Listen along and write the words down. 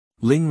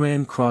Ling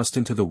Ran crossed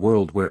into the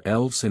world where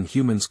elves and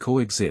humans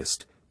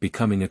coexist,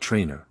 becoming a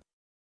trainer.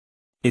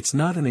 It's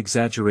not an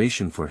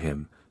exaggeration for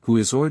him, who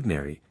is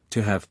ordinary,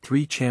 to have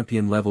 3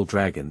 champion-level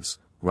dragons,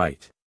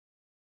 right?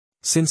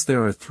 Since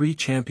there are 3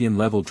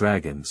 champion-level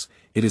dragons,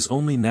 it is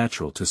only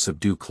natural to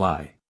subdue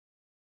Klei.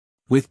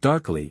 With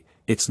Darkley,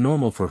 it's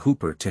normal for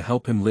Hooper to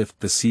help him lift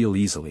the seal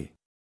easily.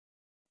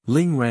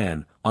 Ling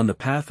Ran, on the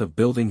path of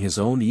building his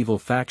own evil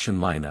faction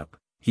lineup,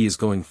 he is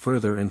going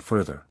further and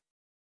further.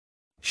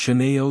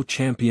 Shineo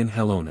champion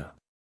Helona.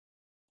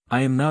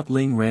 I am not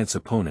Ling Ran's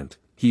opponent,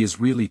 he is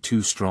really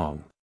too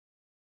strong.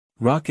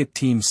 Rocket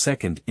Team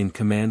second in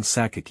command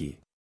Sakaki.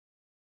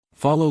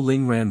 Follow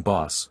Ling Ran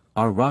boss,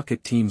 our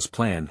Rocket Team's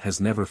plan has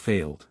never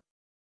failed.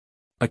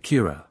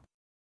 Akira.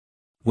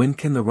 When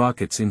can the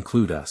Rockets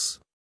include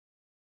us?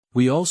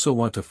 We also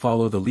want to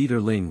follow the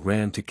leader Ling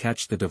Ran to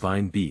catch the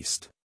divine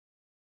beast.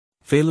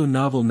 Felu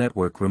Novel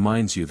Network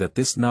reminds you that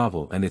this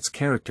novel and its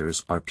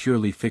characters are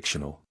purely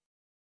fictional.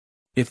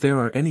 If there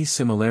are any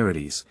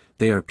similarities,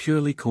 they are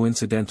purely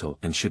coincidental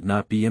and should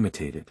not be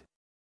imitated.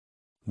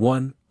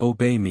 1.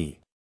 Obey me.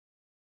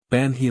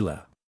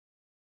 Bangila.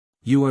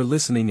 You are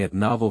listening at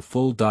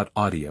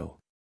novelfull.audio.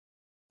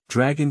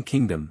 Dragon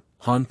Kingdom,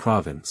 Han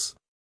Province.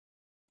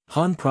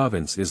 Han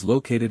Province is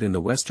located in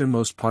the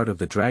westernmost part of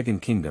the Dragon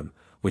Kingdom,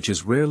 which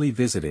is rarely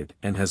visited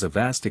and has a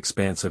vast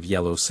expanse of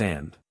yellow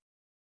sand.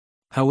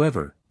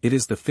 However, it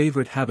is the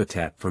favorite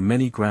habitat for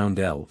many ground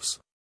elves.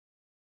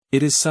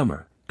 It is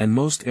summer, and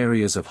most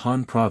areas of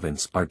Han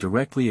Province are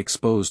directly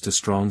exposed to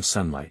strong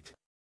sunlight.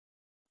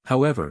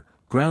 However,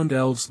 ground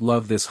elves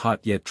love this hot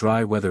yet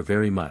dry weather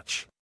very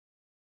much.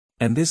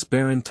 And this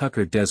barren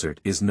Tucker Desert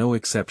is no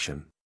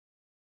exception.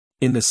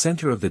 In the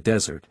center of the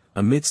desert,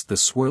 amidst the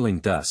swirling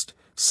dust,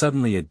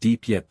 suddenly a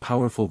deep yet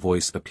powerful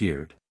voice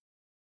appeared.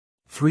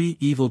 3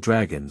 evil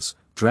dragons,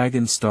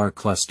 Dragon Star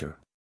Cluster.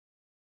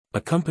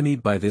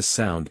 Accompanied by this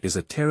sound is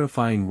a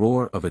terrifying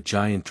roar of a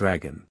giant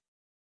dragon.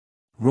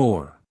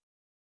 Roar.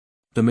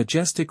 The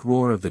majestic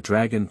roar of the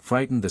dragon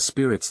frightened the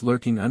spirits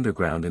lurking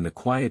underground in the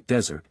quiet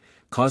desert,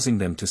 causing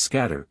them to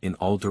scatter in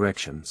all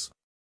directions.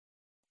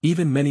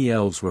 Even many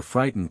elves were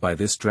frightened by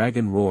this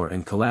dragon roar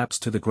and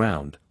collapsed to the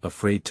ground,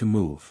 afraid to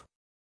move.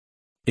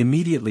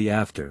 Immediately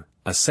after,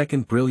 a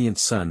second brilliant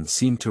sun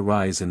seemed to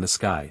rise in the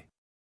sky.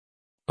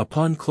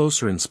 Upon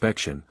closer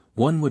inspection,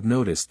 one would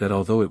notice that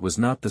although it was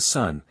not the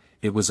sun,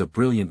 it was a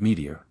brilliant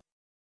meteor.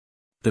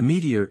 The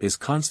meteor is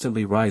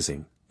constantly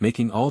rising,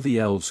 making all the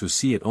elves who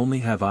see it only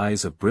have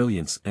eyes of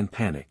brilliance and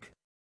panic.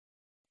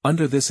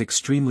 Under this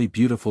extremely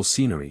beautiful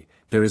scenery,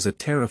 there is a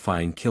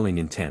terrifying killing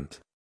intent.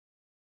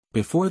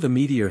 Before the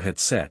meteor had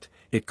set,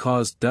 it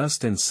caused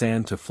dust and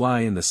sand to fly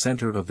in the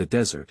center of the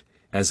desert,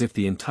 as if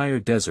the entire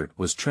desert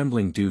was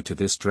trembling due to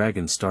this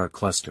dragon star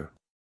cluster.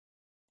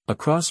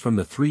 Across from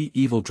the 3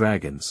 evil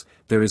dragons,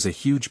 there is a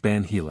huge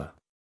Bangila.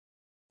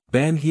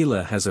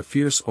 Bangila has a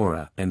fierce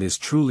aura and is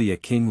truly a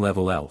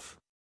king-level elf.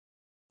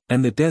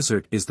 And the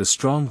desert is the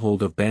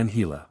stronghold of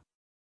Bangila.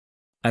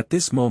 At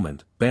this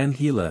moment,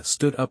 Bangila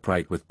stood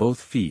upright with both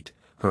feet,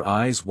 her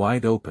eyes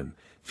wide open,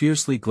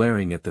 fiercely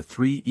glaring at the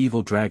 3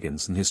 evil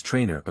dragons and his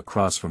trainer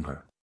across from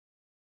her.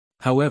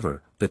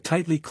 However, the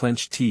tightly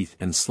clenched teeth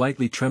and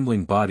slightly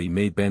trembling body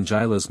made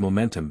Bangila's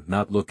momentum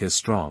not look as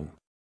strong.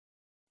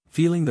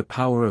 Feeling the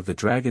power of the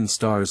dragon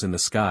stars in the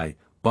sky,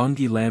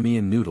 Bongi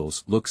Lamian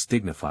Noodles looks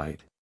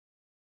dignified.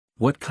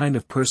 What kind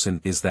of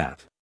person is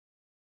that?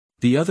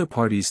 The other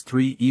party's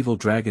 3 evil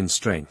dragons'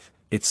 strength,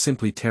 it's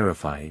simply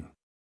terrifying.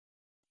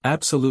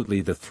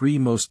 Absolutely the 3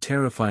 most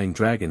terrifying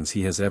dragons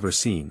he has ever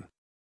seen.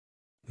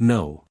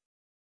 No.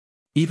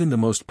 Even the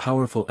most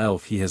powerful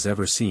elf he has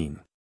ever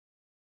seen.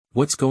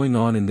 What's going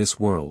on in this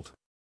world?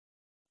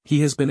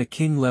 He has been a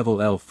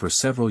king-level elf for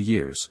several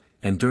years,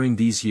 and during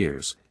these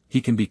years, he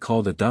can be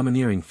called a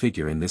domineering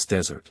figure in this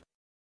desert.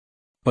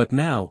 But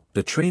now,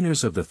 the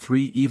trainers of the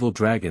 3 evil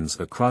dragons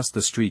across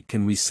the street,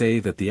 can we say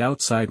that the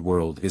outside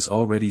world is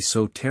already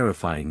so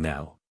terrifying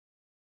now?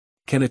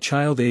 Can a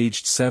child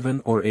aged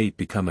 7 or 8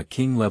 become a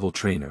king-level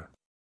trainer?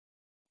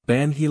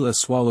 Bangila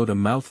swallowed a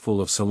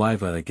mouthful of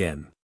saliva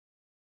again.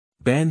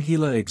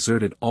 Bangila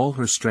exerted all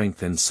her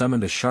strength and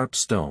summoned a sharp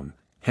stone,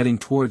 heading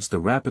towards the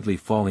rapidly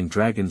falling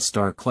dragon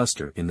star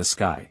cluster in the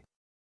sky.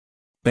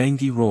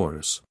 Bangi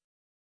roars.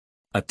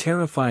 A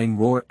terrifying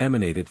roar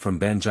emanated from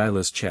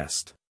Bangila's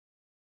chest.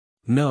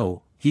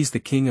 No, he's the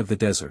king of the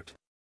desert.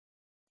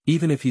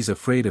 Even if he's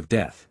afraid of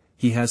death,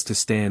 he has to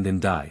stand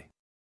and die.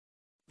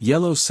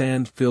 Yellow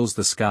sand fills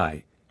the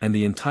sky, and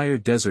the entire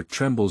desert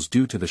trembles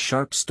due to the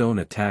sharp stone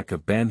attack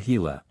of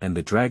Bangila and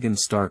the dragon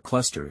star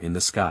cluster in the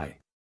sky.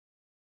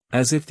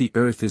 As if the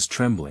earth is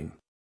trembling.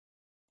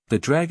 The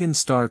dragon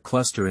star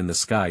cluster in the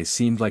sky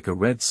seemed like a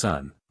red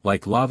sun,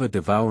 like lava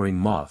devouring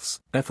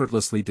moths,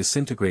 effortlessly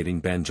disintegrating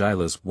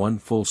Bangila's one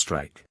full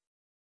strike.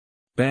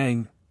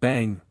 Bang,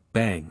 bang,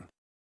 bang.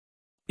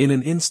 In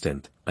an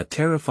instant, a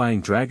terrifying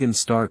dragon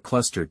star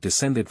cluster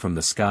descended from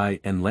the sky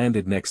and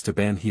landed next to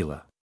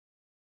Bangila.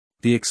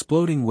 The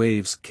exploding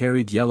waves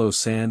carried yellow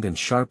sand and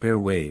sharp air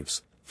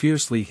waves,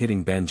 fiercely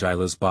hitting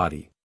Bangila's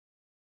body.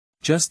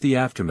 Just the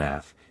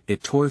aftermath,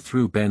 it tore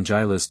through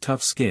Bangila's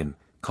tough skin,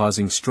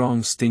 causing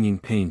strong stinging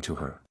pain to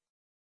her.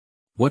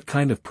 What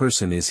kind of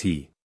person is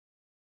he?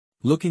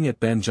 Looking at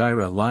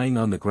Bangira lying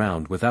on the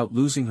ground without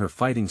losing her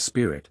fighting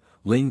spirit,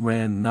 Ling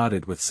Ran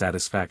nodded with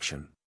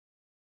satisfaction.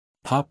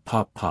 Pop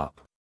pop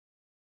pop.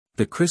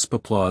 The crisp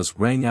applause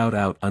rang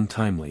out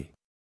untimely.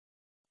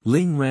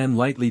 Ling Ran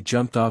lightly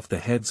jumped off the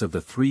heads of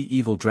the three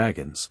evil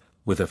dragons,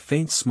 with a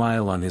faint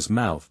smile on his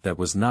mouth that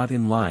was not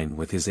in line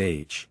with his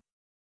age.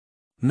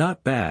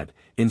 Not bad,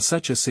 in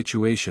such a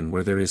situation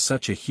where there is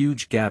such a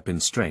huge gap in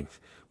strength,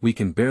 we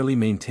can barely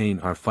maintain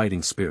our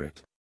fighting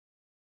spirit.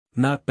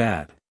 Not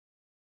bad.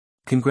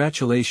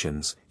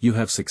 Congratulations, you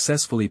have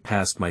successfully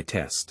passed my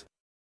test.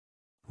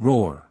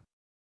 Roar.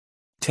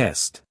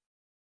 Test.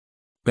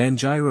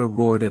 Bangira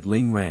roared at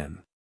Ling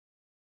Ran.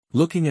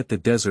 Looking at the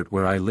desert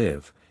where I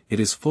live, it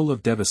is full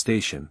of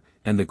devastation,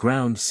 and the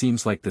ground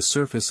seems like the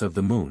surface of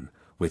the moon,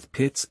 with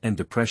pits and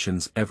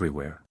depressions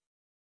everywhere.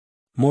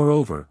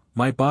 Moreover,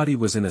 my body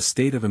was in a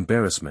state of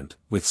embarrassment,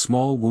 with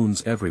small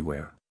wounds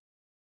everywhere.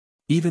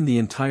 Even the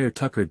entire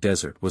Tucker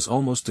Desert was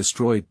almost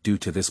destroyed due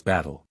to this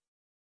battle.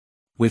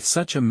 With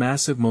such a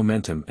massive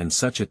momentum and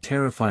such a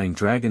terrifying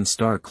dragon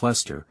star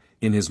cluster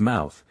in his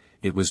mouth,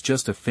 it was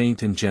just a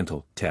faint and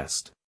gentle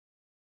test.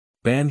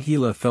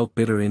 Bangila felt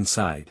bitter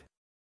inside.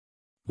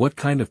 What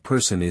kind of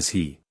person is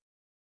he?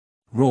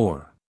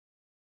 Roar.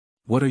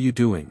 What are you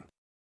doing?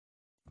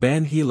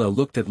 Bangila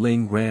looked at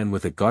Ling Ran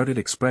with a guarded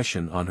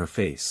expression on her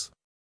face.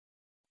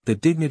 The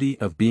dignity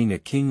of being a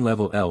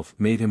king-level elf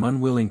made him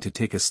unwilling to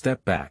take a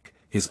step back,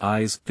 his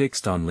eyes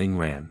fixed on Ling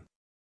Ran.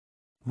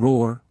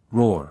 Roar,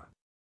 roar.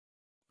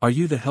 Are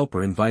you the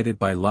helper invited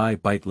by Lai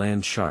Bite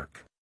Land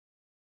Shark?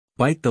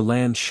 Bite the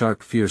land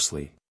shark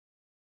fiercely.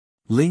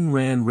 Ling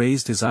Ran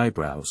raised his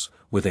eyebrows,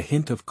 with a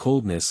hint of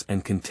coldness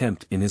and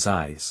contempt in his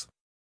eyes.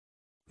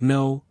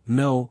 No,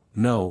 no,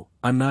 no,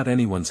 I'm not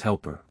anyone's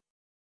helper.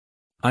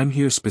 I'm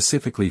here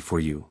specifically for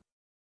you.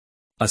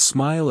 A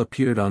smile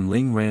appeared on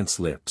Ling Ran's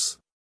lips.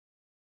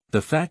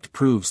 The fact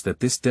proves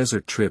that this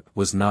desert trip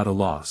was not a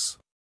loss.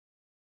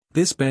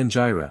 This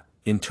Bangira,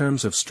 in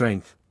terms of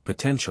strength,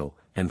 potential,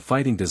 and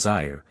fighting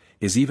desire,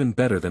 is even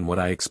better than what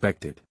I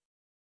expected.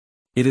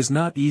 It is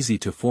not easy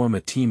to form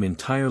a team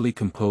entirely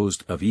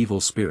composed of evil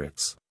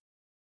spirits.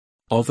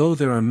 Although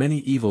there are many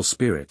evil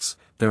spirits,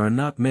 there are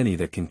not many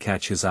that can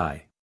catch his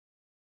eye.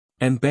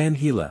 And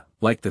Bangila,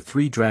 like the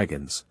three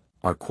dragons,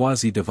 are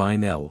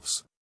quasi-divine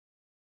elves.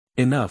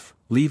 Enough,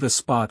 leave a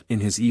spot in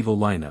his evil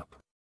lineup.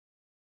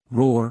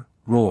 Roar,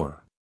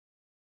 roar.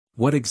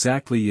 What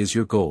exactly is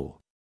your goal?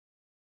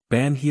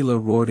 Bangila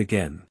roared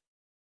again.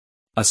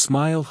 A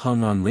smile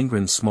hung on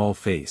Lingran's small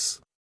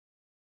face.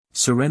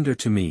 Surrender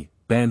to me,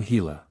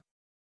 Bangila.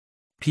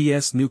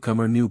 P.S.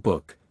 Newcomer new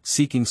book,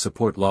 seeking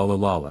support lala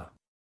lala.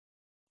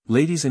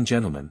 Ladies and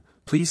gentlemen,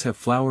 please have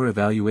flower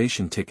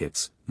evaluation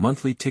tickets,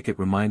 monthly ticket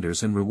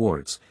reminders and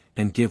rewards,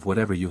 and give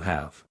whatever you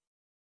have.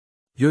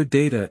 Your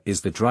data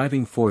is the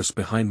driving force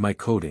behind my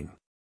coding.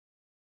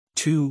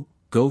 2.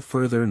 Go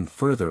further and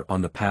further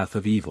on the path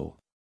of evil.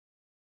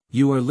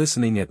 You are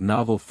listening at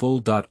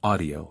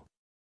novelfull.audio.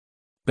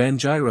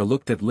 Bangira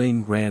looked at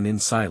Ling Ran in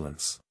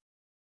silence.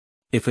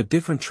 If a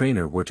different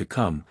trainer were to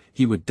come,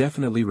 he would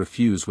definitely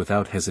refuse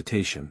without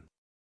hesitation.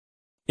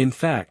 In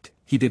fact,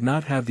 he did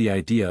not have the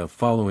idea of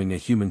following a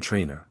human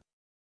trainer.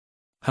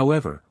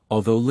 However,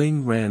 although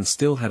Ling Ran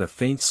still had a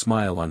faint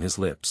smile on his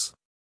lips.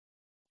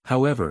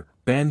 However,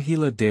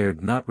 Bangila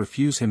dared not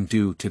refuse him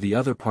due to the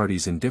other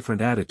party's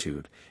indifferent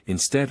attitude,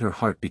 instead her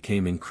heart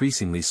became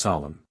increasingly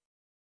solemn.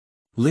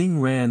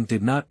 Ling Ran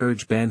did not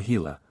urge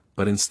Bangila,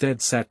 but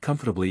instead sat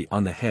comfortably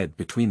on the head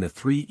between the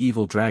three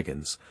evil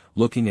dragons,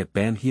 looking at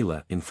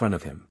Bangila in front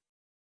of him.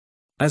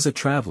 As a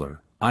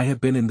traveler, I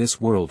have been in this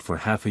world for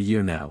half a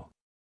year now.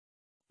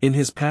 In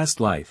his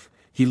past life,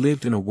 he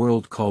lived in a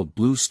world called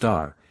Blue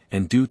Star,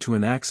 and due to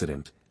an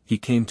accident, he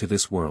came to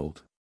this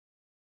world.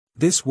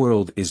 This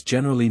world is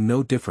generally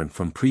no different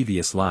from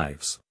previous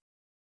lives.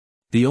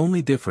 The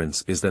only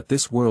difference is that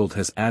this world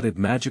has added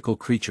magical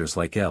creatures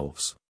like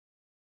elves.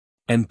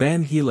 And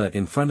Bangila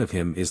in front of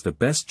him is the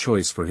best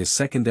choice for his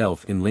second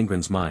elf in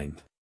Lingran's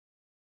mind.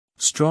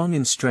 Strong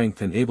in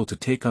strength and able to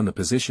take on the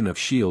position of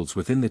shields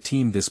within the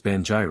team this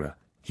Bangira,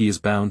 he is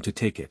bound to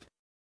take it.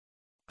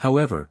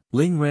 However,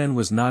 Ling Ran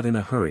was not in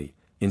a hurry,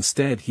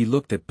 instead he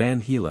looked at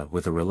Bangila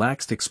with a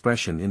relaxed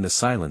expression in the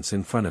silence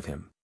in front of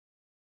him.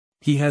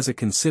 He has a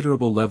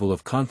considerable level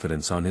of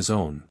confidence on his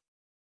own.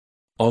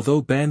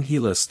 Although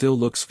Bangila still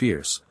looks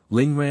fierce,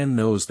 Ling Ran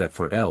knows that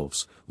for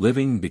elves,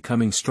 living and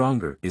becoming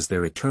stronger is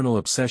their eternal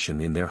obsession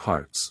in their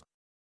hearts.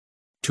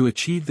 To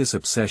achieve this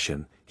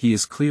obsession, he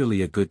is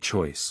clearly a good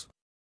choice.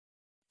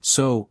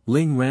 So,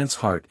 Ling Ran's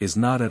heart is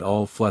not at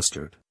all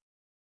flustered.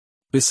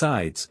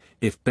 Besides,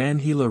 if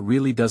Bangila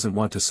really doesn't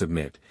want to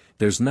submit,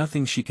 there's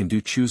nothing she can do.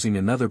 Choosing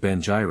another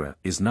Bangira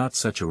is not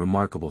such a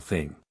remarkable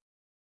thing.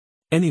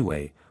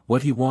 Anyway,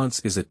 what he wants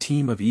is a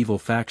team of evil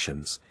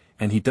factions,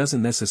 and he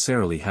doesn't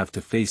necessarily have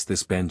to face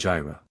this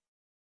Bangira.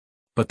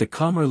 But the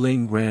calmer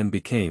Ling Ran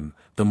became,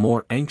 the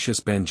more anxious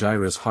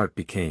Bangira's heart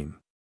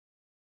became.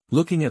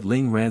 Looking at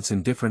Ling Ran's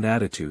indifferent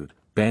attitude,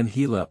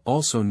 Bangila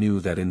also knew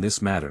that in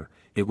this matter,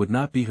 it would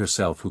not be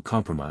herself who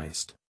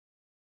compromised.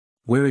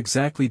 Where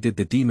exactly did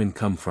the demon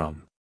come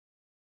from?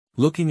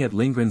 Looking at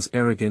Lingran's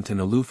arrogant and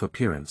aloof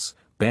appearance,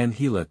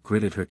 Bangila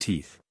gritted her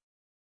teeth.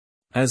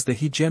 As the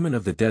hegemon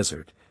of the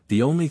desert,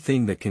 the only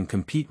thing that can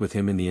compete with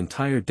him in the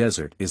entire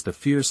desert is the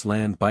fierce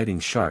land-biting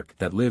shark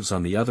that lives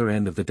on the other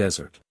end of the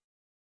desert.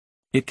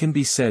 It can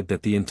be said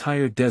that the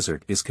entire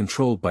desert is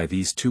controlled by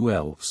these two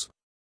elves.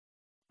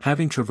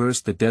 Having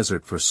traversed the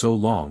desert for so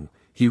long,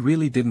 he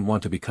really didn't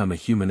want to become a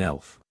human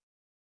elf.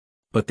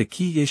 But the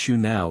key issue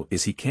now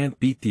is he can't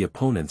beat the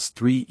opponent's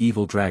 3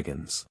 evil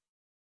dragons.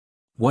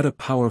 What a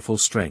powerful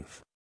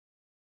strength.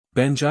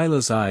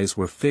 Bangila's eyes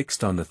were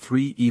fixed on the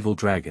 3 evil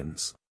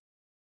dragons.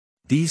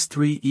 These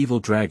 3 evil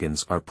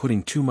dragons are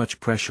putting too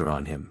much pressure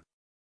on him.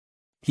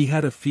 He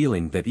had a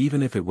feeling that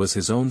even if it was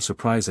his own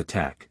surprise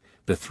attack,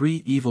 the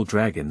 3 evil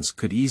dragons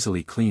could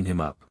easily clean him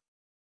up.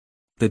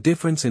 The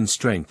difference in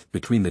strength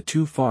between the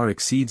two far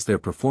exceeds their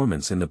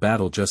performance in the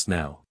battle just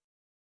now.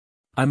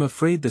 I'm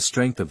afraid the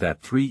strength of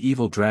that 3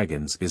 evil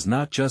dragons is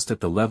not just at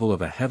the level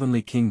of a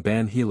heavenly king.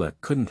 Bangila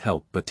couldn't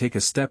help but take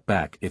a step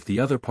back. If the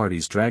other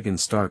party's dragon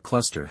star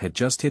cluster had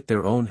just hit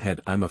their own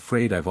head, I'm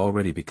afraid I've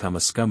already become a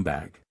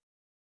scumbag.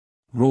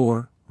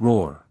 Roar,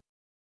 roar.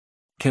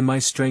 Can my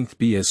strength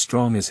be as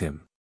strong as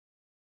him?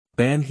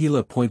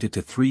 Bangila pointed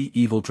to 3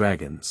 evil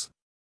dragons.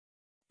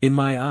 In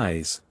my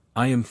eyes,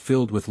 I am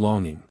filled with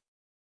longing.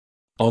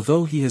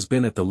 Although he has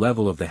been at the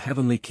level of the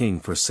heavenly king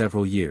for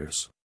several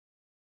years.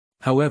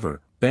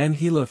 However,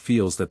 Bangila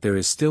feels that there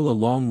is still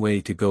a long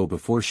way to go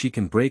before she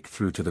can break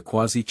through to the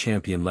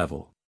quasi-champion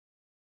level.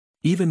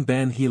 Even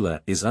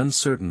Bangila is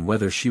uncertain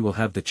whether she will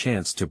have the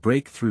chance to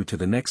break through to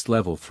the next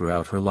level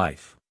throughout her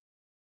life.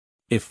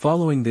 If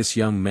following this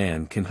young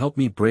man can help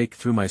me break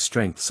through my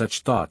strength,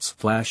 such thoughts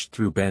flashed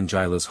through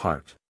Bangila's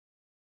heart.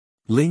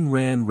 Ling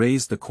Ran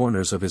raised the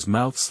corners of his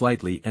mouth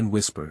slightly and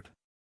whispered.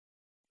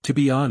 To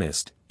be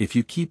honest, if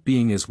you keep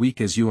being as weak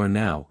as you are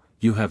now,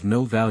 you have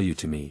no value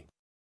to me.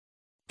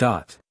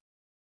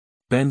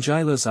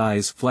 Bangila's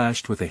eyes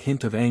flashed with a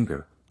hint of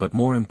anger, but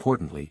more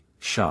importantly,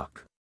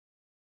 shock.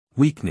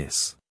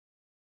 Weakness.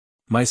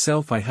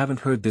 Myself, I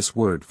haven't heard this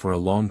word for a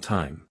long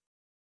time.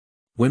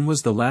 When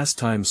was the last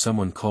time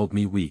someone called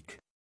me weak?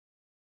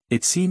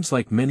 It seems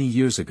like many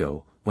years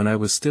ago, when I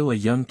was still a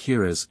young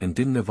Kiraz and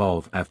didn't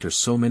evolve. After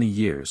so many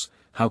years,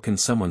 how can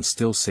someone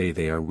still say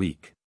they are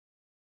weak?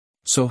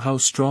 So how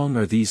strong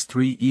are these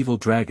 3 evil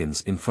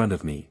dragons in front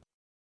of me?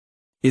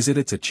 Is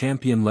it's a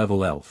champion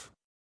level elf?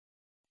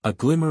 A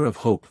glimmer of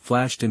hope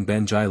flashed in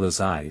Bangila's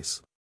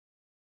eyes.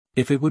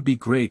 If it would be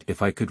great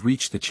if I could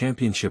reach the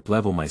championship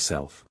level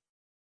myself.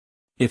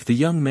 If the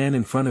young man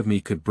in front of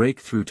me could break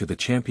through to the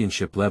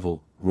championship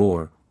level,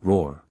 roar,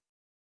 roar.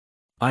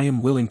 I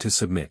am willing to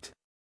submit.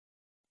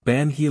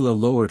 Bangila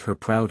lowered her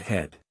proud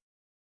head.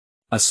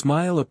 A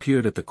smile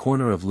appeared at the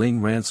corner of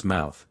Ling Ran's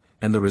mouth,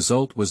 and the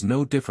result was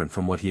no different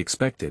from what he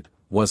expected,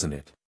 wasn't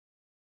it?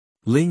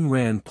 Ling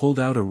Ran pulled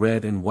out a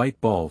red and white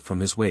ball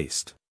from his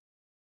waist.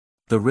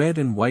 The red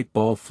and white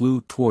ball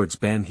flew towards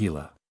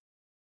Bangila.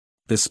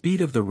 The speed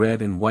of the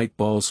red and white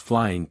balls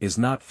flying is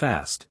not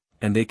fast,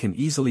 and they can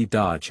easily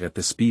dodge at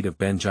the speed of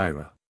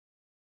Bangila.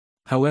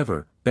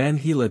 However,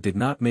 Bangila did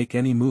not make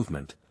any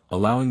movement,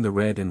 allowing the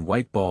red and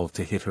white ball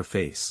to hit her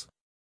face.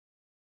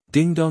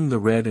 Ding-dong, the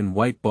red and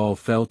white ball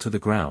fell to the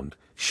ground,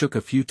 shook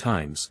a few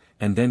times,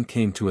 and then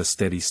came to a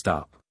steady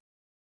stop.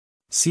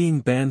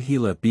 Seeing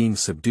Bangila being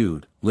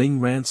subdued,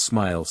 Ling Ran's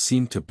smile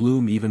seemed to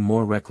bloom even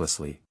more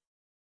recklessly.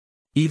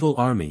 Evil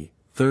Army,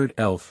 3rd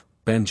Elf,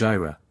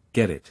 Bangila,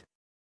 get it.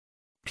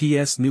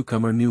 P.S.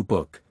 Newcomer, new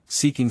book,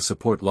 seeking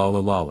support. Lala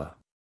lala.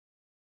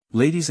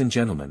 Ladies and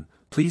gentlemen,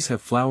 please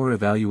have flower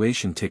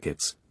evaluation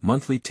tickets,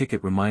 monthly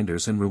ticket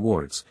reminders and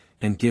rewards,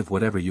 and give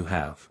whatever you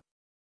have.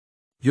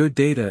 Your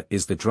data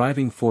is the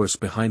driving force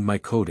behind my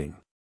coding.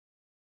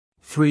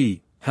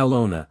 3.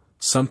 Helona,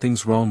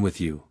 something's wrong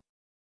with you.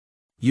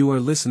 You are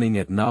listening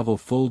at novel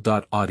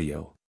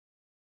full.audio.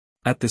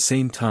 At the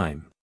same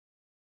time.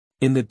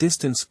 In the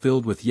distance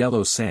filled with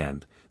yellow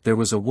sand, there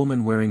was a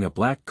woman wearing a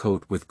black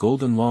coat with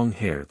golden long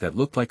hair that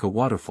looked like a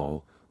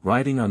waterfall,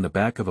 riding on the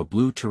back of a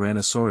blue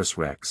Tyrannosaurus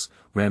Rex,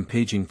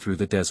 rampaging through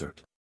the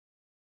desert.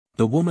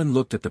 The woman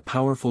looked at the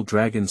powerful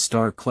dragon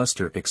star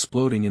cluster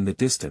exploding in the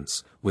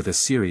distance, with a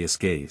serious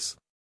gaze.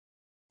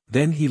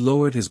 Then he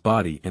lowered his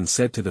body and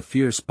said to the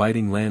fierce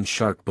biting land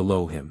shark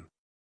below him.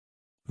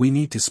 We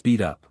need to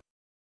speed up.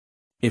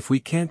 If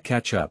we can't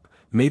catch up,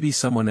 maybe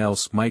someone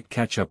else might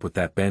catch up with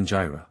that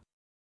Bangila.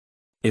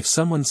 If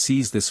someone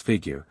sees this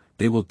figure,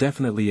 they will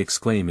definitely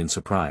exclaim in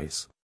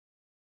surprise.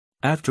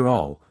 After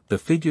all, the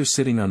figure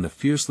sitting on the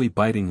fiercely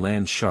biting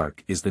land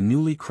shark is the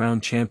newly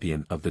crowned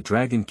champion of the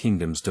Dragon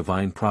Kingdom's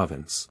divine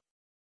province.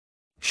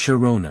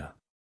 Sirona.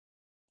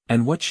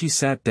 And what she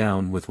sat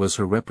down with was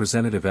her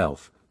representative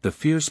elf, the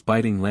fierce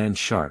biting land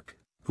shark,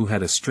 who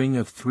had a string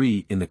of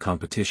 3 in the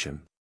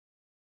competition.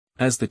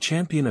 As the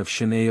champion of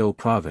Shinao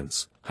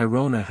province,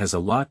 Helona has a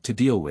lot to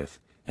deal with,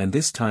 and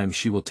this time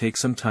she will take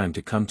some time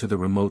to come to the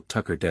remote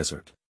Tucker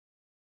Desert.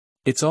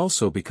 It's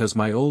also because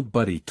my old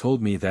buddy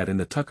told me that in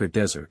the Tucker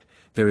Desert,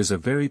 there is a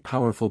very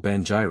powerful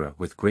Bangila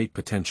with great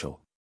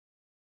potential.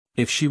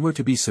 If she were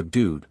to be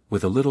subdued,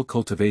 with a little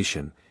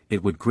cultivation,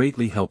 it would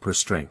greatly help her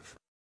strength.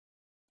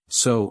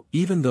 So,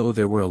 even though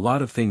there were a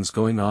lot of things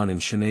going on in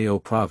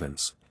Shinao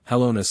province,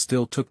 Helona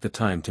still took the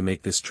time to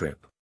make this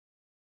trip.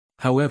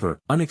 However,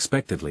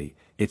 unexpectedly,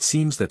 it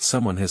seems that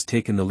someone has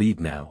taken the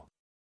lead now.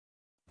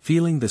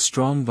 Feeling the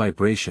strong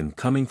vibration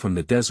coming from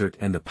the desert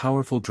and the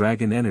powerful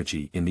dragon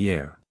energy in the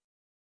air,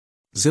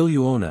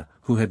 Sirona,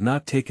 who had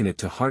not taken it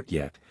to heart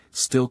yet,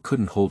 still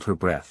couldn't hold her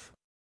breath.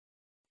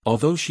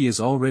 Although she is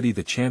already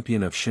the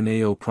champion of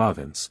Shinao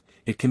province,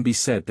 it can be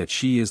said that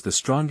she is the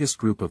strongest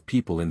group of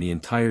people in the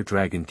entire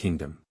Dragon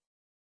Kingdom.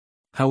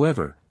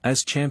 However,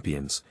 as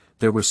champions,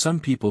 there were some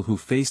people who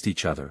faced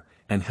each other,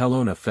 and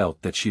Helona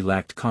felt that she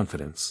lacked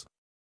confidence.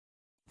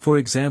 For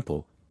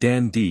example,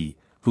 Dan D,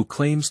 who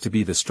claims to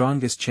be the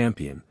strongest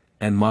champion,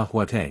 and Ma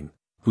Huatang,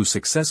 who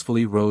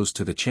successfully rose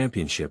to the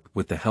championship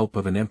with the help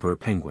of an emperor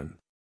penguin.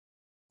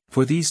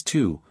 For these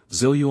two,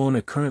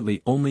 Sirona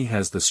currently only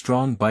has the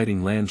strong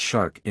biting land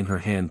shark in her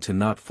hand to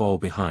not fall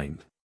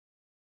behind.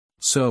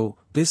 So,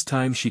 this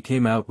time she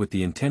came out with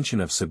the intention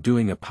of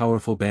subduing a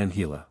powerful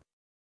Bangila.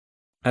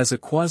 As a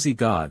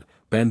quasi-god,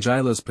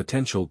 Bangila's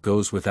potential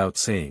goes without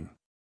saying.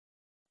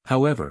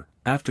 However,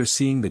 after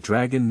seeing the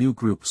dragon new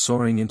group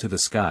soaring into the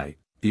sky,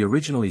 the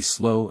originally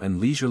slow and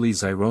leisurely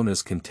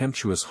Sirona's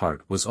contemptuous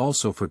heart was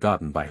also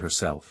forgotten by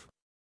herself.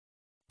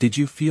 Did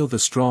you feel the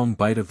strong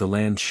bite of the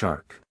land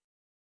shark?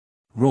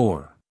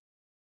 Roar.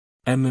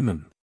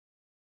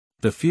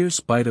 The fierce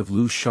bite of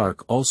loose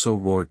shark also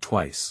roared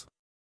twice.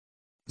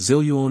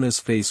 Sirona's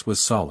face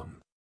was solemn.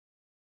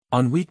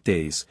 On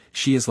weekdays,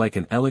 she is like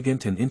an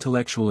elegant and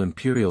intellectual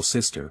imperial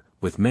sister,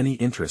 with many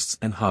interests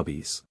and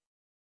hobbies.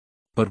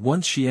 But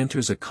once she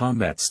enters a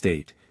combat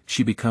state,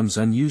 she becomes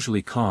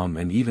unusually calm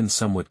and even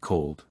somewhat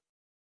cold.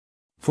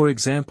 For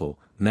example,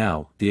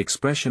 now, the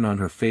expression on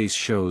her face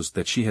shows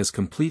that she has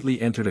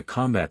completely entered a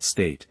combat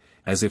state,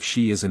 as if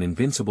she is an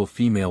invincible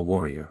female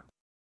warrior.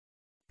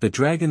 The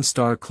Dragon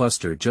Star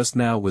cluster just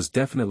now was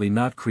definitely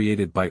not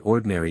created by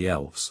ordinary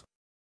elves.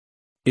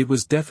 It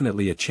was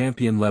definitely a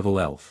champion-level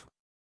elf.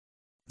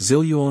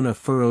 Sirona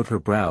furrowed her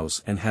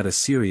brows and had a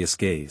serious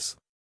gaze.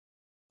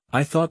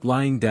 I thought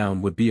lying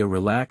down would be a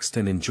relaxed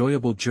and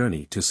enjoyable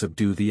journey to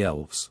subdue the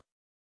elves.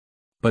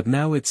 But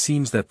now it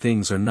seems that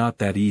things are not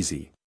that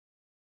easy.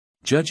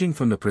 Judging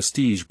from the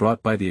prestige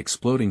brought by the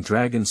exploding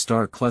Dragon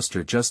Star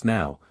cluster just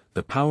now,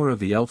 the power of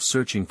the elf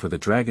searching for the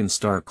Dragon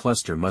Star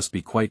cluster must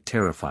be quite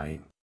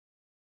terrifying.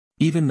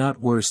 Even not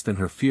worse than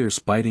her fierce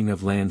biting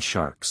of land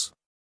sharks.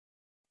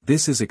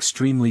 This is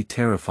extremely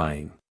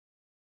terrifying.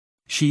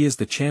 She is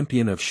the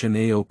champion of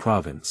Shinao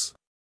province.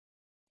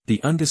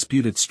 The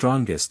undisputed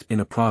strongest in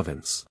a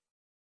province.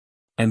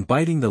 And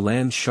biting the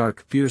land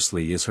shark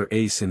fiercely is her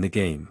ace in the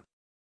game.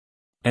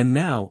 And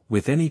now,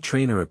 with any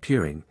trainer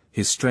appearing,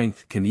 his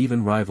strength can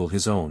even rival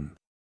his own.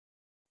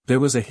 There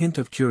was a hint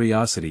of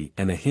curiosity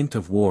and a hint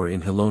of war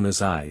in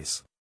Helona's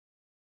eyes.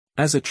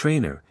 As a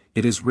trainer,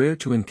 it is rare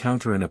to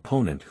encounter an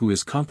opponent who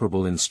is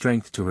comparable in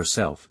strength to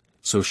herself,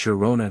 so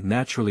Sirona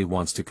naturally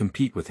wants to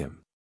compete with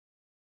him.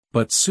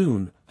 But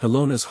soon,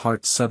 Helona's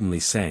heart suddenly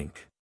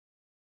sank.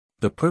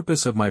 The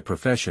purpose of my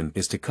profession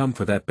is to come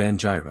for that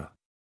Bangila.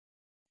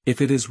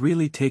 If it is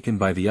really taken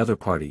by the other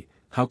party,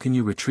 how can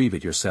you retrieve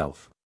it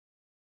yourself?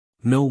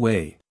 No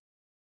way.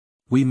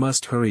 We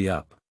must hurry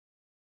up.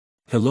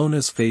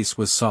 Helona's face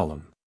was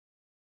solemn.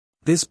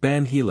 This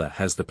Bangila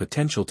has the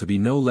potential to be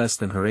no less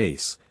than her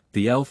ace,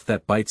 the elf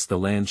that bites the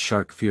land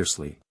shark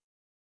fiercely.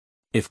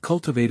 If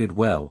cultivated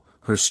well,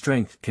 her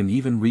strength can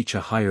even reach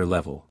a higher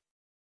level.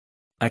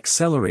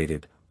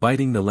 Accelerated,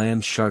 biting the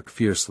land shark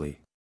fiercely.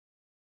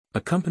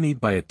 Accompanied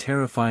by a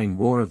terrifying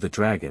roar of the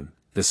dragon,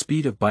 the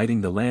speed of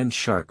biting the land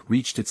shark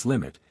reached its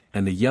limit,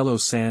 and the yellow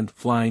sand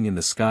flying in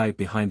the sky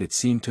behind it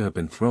seemed to have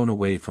been thrown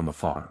away from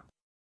afar.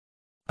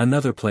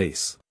 Another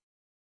place.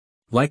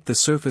 Like the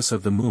surface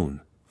of the moon,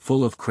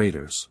 full of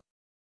craters.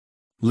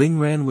 Ling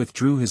Ran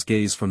withdrew his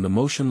gaze from the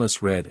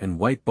motionless red and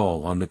white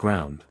ball on the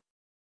ground.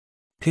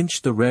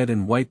 Pinch the red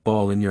and white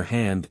ball in your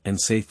hand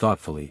and say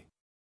thoughtfully.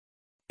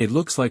 It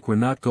looks like we're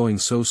not going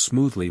so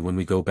smoothly when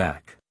we go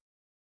back.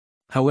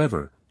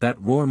 However, that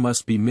roar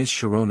must be Miss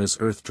Sirona's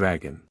Earth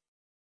Dragon.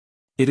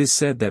 It is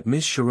said that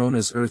Miss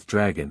Sirona's Earth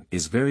Dragon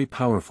is very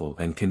powerful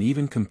and can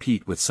even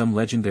compete with some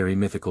legendary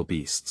mythical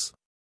beasts.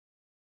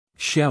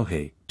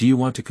 Xiaohei, do you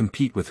want to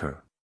compete with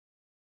her?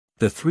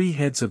 The three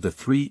heads of the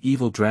three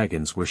evil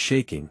dragons were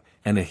shaking,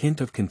 and a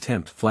hint of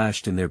contempt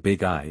flashed in their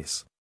big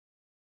eyes.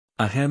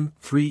 Ahem,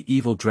 three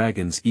evil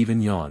dragons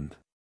even yawned.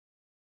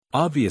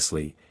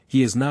 Obviously,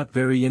 he is not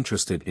very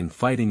interested in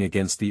fighting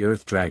against the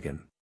Earth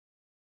Dragon.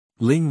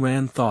 Ling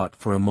Ran thought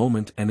for a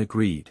moment and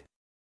agreed.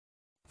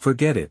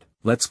 Forget it,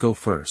 let's go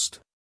first.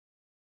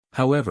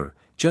 However,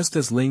 just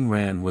as Ling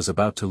Ran was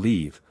about to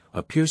leave,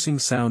 a piercing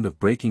sound of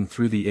breaking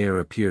through the air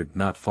appeared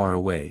not far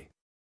away.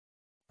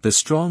 The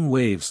strong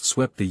waves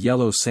swept the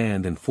yellow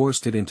sand and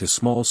forced it into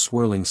small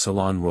swirling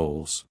salon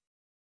rolls.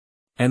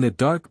 And a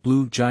dark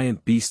blue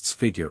giant beast's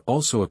figure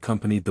also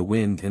accompanied the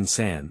wind and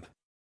sand.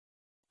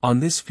 On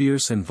this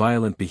fierce and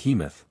violent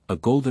behemoth, a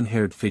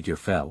golden-haired figure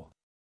fell.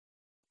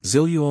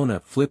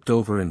 Zilluona flipped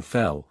over and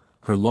fell,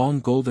 her long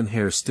golden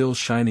hair still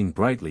shining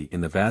brightly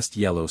in the vast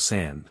yellow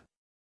sand.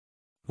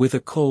 With a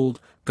cold,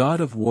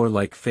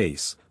 god-of-war-like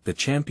face, the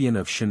champion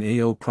of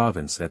Shan'ao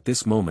province at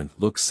this moment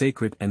looked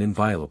sacred and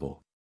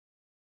inviolable.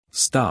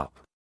 Stop!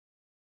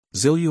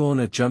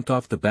 Zilluona jumped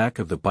off the back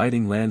of the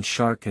biting land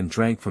shark and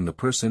drank from the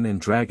person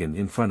and dragon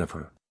in front of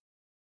her.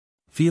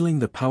 Feeling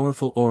the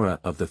powerful aura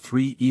of the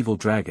three evil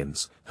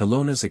dragons,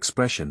 Helona's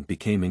expression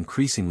became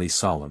increasingly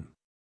solemn.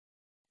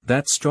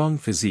 That strong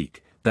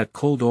physique, that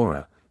cold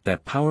aura,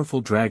 that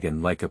powerful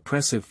dragon-like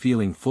oppressive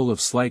feeling full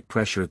of slight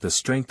pressure. The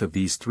strength of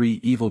these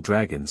three evil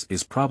dragons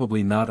is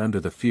probably not under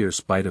the fierce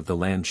bite of the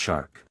land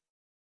shark.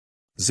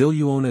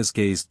 Zilluona's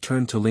gaze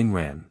turned to Ling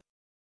Ran.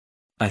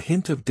 A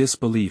hint of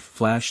disbelief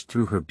flashed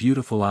through her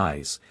beautiful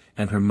eyes,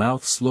 and her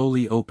mouth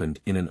slowly opened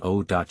in an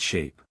O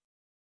shape.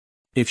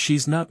 If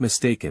she's not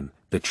mistaken,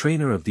 the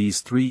trainer of these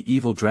three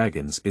evil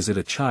dragons is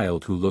a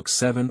child who looks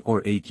 7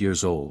 or 8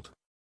 years old.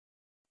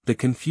 The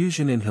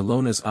confusion in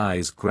Helona's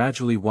eyes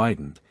gradually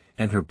widened,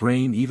 and her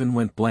brain even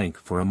went blank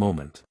for a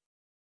moment.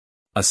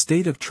 A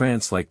state of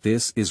trance like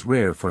this is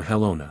rare for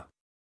Helona.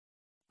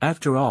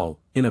 After all,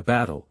 in a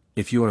battle,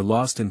 if you are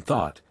lost in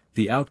thought,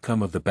 the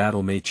outcome of the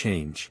battle may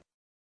change.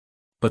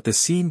 But the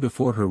scene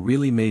before her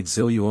really made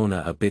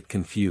Zilluona a bit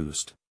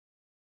confused.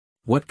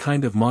 What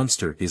kind of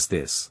monster is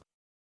this?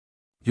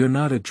 You're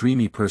not a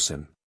dreamy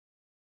person.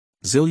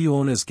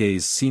 Zilluona's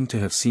gaze seemed to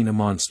have seen a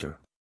monster.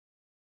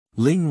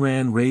 Ling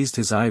Ran raised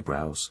his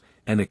eyebrows,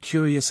 and a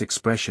curious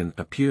expression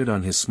appeared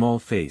on his small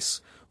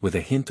face, with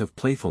a hint of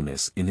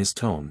playfulness in his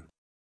tone.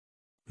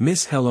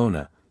 Miss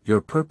Helona,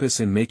 your purpose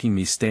in making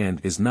me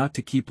stand is not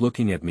to keep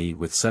looking at me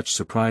with such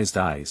surprised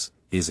eyes,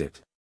 is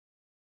it?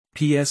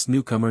 P.S.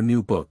 Newcomer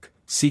new book,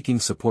 seeking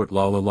support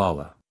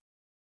lala.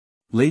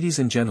 Ladies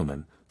and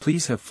gentlemen,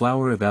 please have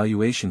flower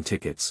evaluation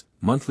tickets,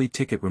 monthly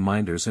ticket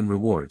reminders and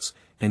rewards,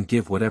 and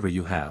give whatever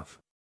you have.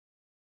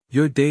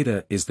 Your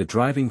data is the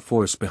driving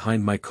force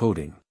behind my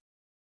coding.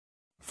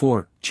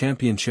 4.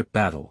 Championship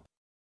Battle.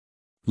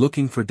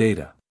 Looking for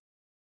data.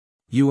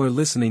 You are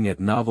listening at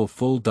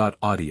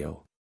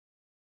novelfull.audio.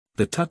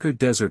 The Tucker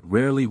Desert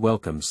rarely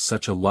welcomes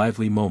such a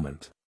lively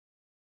moment.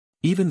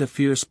 Even the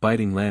fierce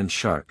biting land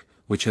shark,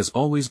 which has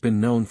always been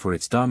known for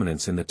its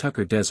dominance in the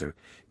Tucker Desert,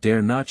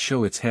 dare not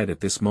show its head at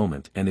this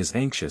moment and is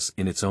anxious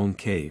in its own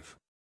cave.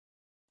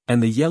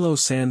 And the yellow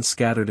sand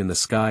scattered in the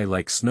sky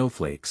like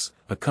snowflakes,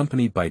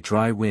 accompanied by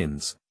dry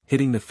winds,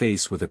 hitting the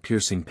face with a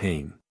piercing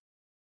pain.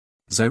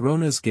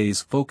 Sirona's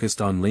gaze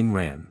focused on Ling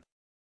Ran.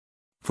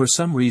 For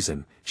some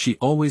reason, she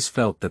always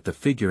felt that the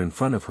figure in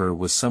front of her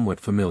was somewhat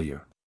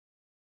familiar.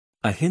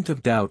 A hint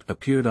of doubt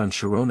appeared on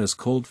Sirona's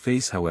cold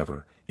face,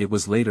 however, it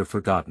was later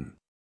forgotten.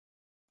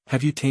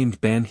 Have you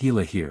tamed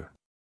Bangila here?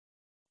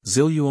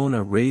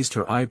 Zilluona raised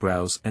her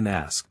eyebrows and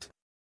asked.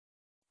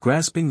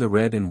 Grasping the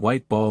red and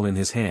white ball in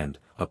his hand,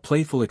 a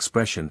playful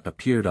expression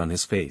appeared on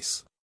his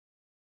face.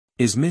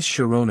 Is Miss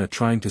Sirona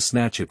trying to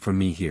snatch it from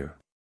me here?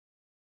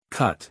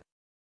 Cut.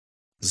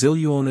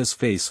 Zilluona's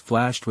face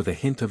flashed with a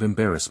hint of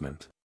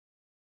embarrassment.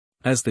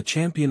 As the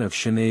champion of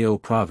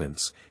Shan'ao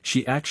province,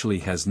 she actually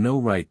has no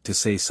right to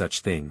say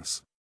such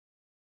things.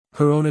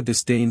 Helona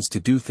disdains to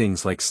do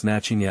things like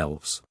snatching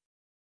elves.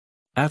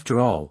 After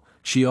all,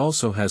 she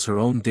also has her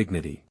own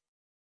dignity.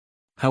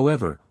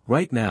 However,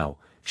 right now,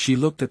 she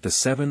looked at the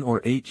 7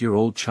 or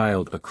 8-year-old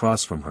child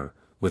across from her,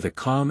 with a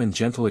calm and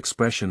gentle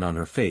expression on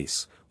her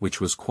face,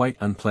 which was quite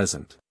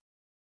unpleasant.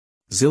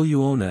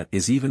 Zilluona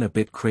is even a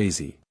bit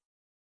crazy.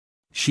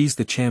 She's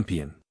the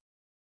champion.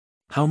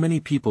 How many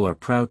people are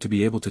proud to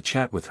be able to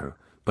chat with her,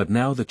 but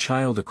now the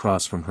child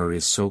across from her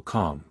is so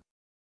calm.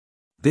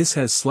 This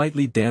has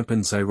slightly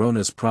dampened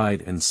Sirona's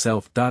pride and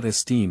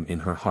self-esteem in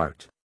her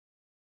heart.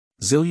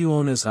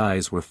 Zilluona's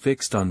eyes were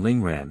fixed on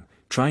Ling Ran,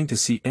 trying to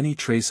see any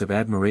trace of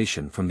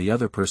admiration from the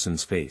other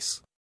person's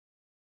face.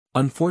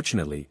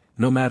 Unfortunately,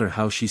 no matter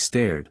how she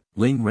stared,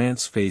 Ling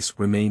Ran's face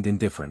remained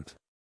indifferent.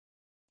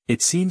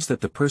 It seems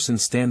that the person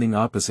standing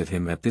opposite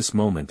him at this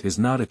moment is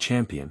not a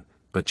champion,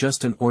 but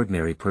just an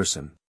ordinary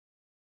person.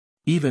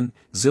 Even,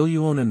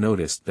 Zilluona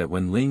noticed that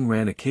when Ling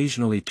Ran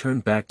occasionally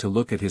turned back to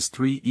look at his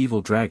 3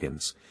 evil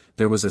dragons,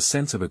 there was a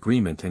sense of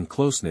agreement and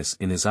closeness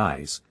in his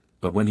eyes,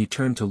 but when he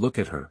turned to look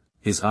at her,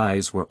 his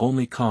eyes were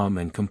only calm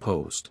and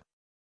composed.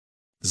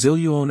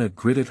 Zilluona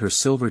gritted her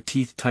silver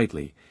teeth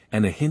tightly,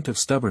 and a hint of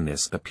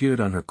stubbornness appeared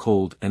on her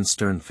cold and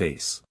stern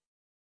face.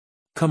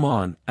 Come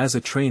on, as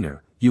a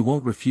trainer, you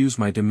won't refuse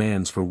my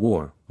demands for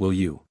war, will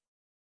you?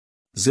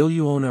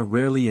 Zilluona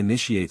rarely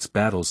initiates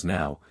battles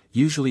now,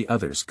 usually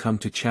others come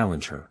to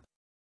challenge her.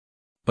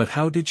 But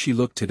how did she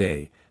look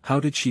today? How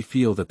did she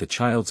feel that the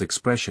child's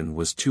expression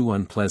was too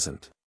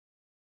unpleasant?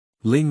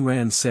 Ling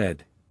Ran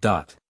said,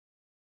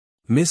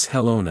 Miss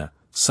Helona,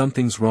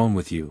 something's wrong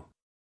with you.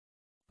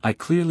 I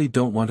clearly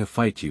don't want to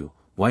fight you,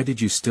 why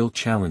did you still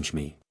challenge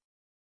me?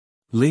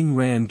 Ling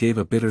Ran gave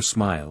a bitter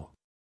smile.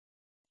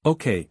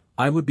 Okay,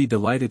 I would be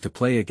delighted to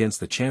play against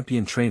the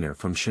champion trainer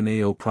from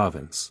Shinao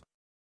province.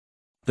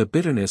 The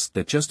bitterness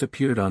that just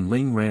appeared on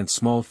Ling Ran's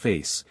small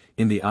face,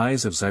 in the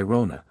eyes of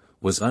Sirona,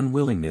 was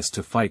unwillingness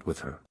to fight with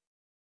her.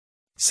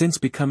 Since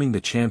becoming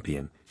the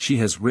champion, she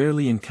has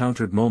rarely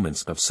encountered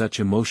moments of such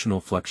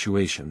emotional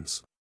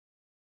fluctuations.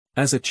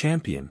 As a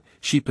champion,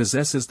 she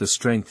possesses the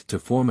strength to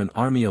form an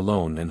army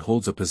alone and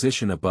holds a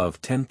position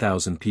above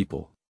 10,000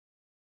 people.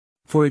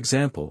 For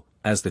example,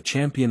 as the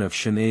champion of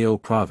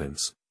Shinao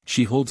province,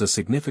 she holds a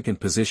significant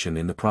position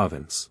in the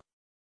province.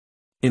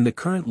 In the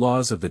current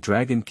laws of the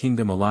Dragon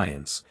Kingdom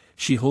Alliance,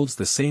 she holds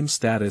the same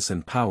status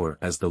and power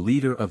as the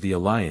leader of the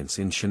alliance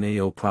in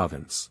Shinao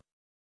province.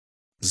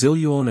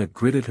 Sirona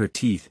gritted her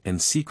teeth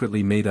and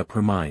secretly made up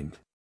her mind.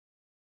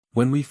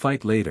 When we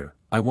fight later,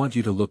 I want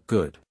you to look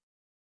good.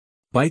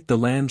 Bite the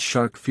land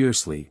shark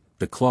fiercely,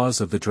 the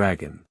claws of the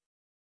dragon.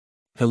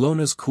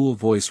 Helona's cool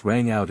voice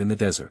rang out in the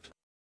desert.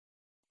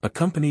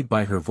 Accompanied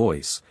by her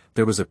voice,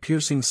 there was a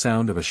piercing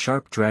sound of a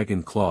sharp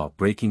dragon claw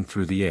breaking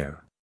through the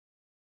air.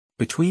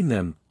 Between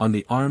them, on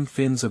the arm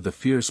fins of the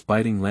fierce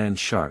biting land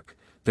shark,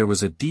 there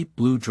was a deep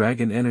blue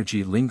dragon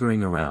energy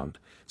lingering around,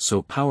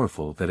 so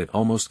powerful that it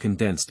almost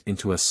condensed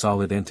into a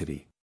solid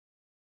entity.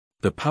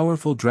 The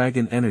powerful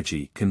dragon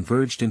energy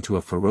converged into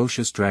a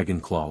ferocious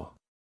dragon claw.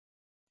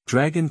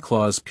 Dragon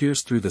claws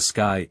pierced through the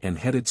sky and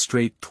headed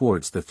straight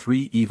towards the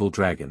three evil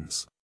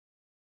dragons.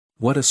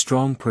 What a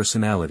strong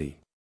personality!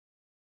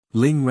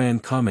 Ling Ran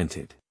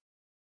commented.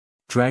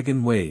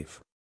 Dragon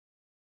wave.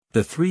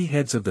 The three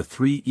heads of the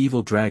three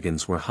evil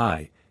dragons were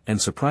high,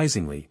 and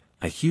surprisingly,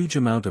 a huge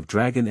amount of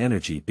dragon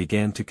energy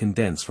began to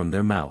condense from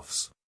their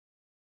mouths.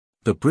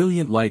 The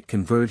brilliant light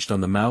converged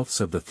on the mouths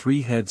of the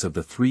three heads of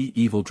the three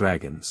evil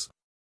dragons.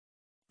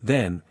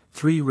 Then,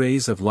 three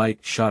rays of light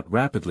shot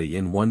rapidly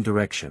in one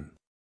direction.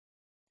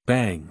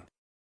 Bang!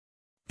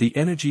 The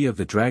energy of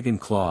the dragon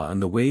claw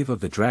and the wave of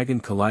the dragon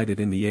collided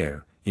in the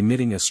air,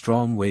 emitting a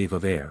strong wave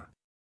of air.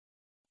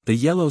 The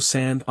yellow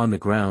sand on the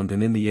ground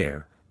and in the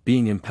air,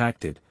 being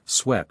impacted,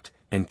 swept,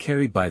 and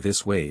carried by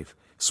this wave,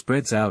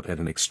 spreads out at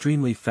an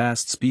extremely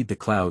fast speed. The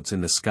clouds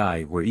in the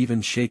sky were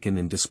even shaken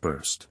and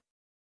dispersed.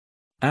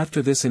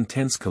 After this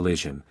intense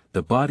collision,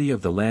 the body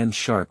of the land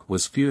shark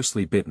was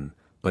fiercely bitten,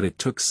 but it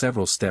took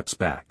several steps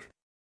back.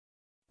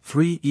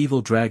 Three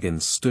evil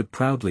dragons stood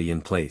proudly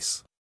in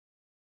place.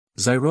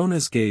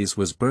 Sirona's gaze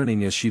was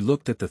burning as she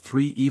looked at the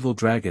three evil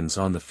dragons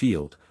on the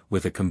field,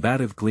 with a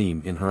combative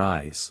gleam in her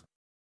eyes.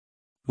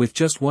 With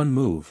just one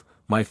move,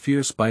 my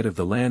fierce bite of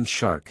the land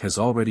shark has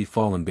already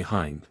fallen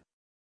behind.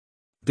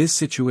 This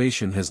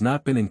situation has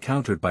not been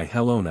encountered by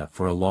Helona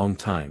for a long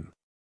time.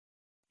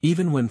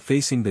 Even when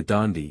facing the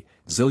Dundee,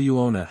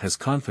 Sirona has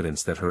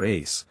confidence that her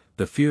ace,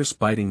 the fierce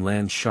biting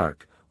land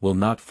shark, will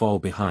not fall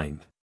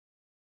behind.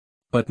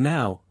 But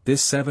now,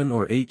 this 7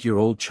 or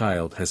 8-year-old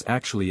child has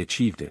actually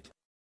achieved it.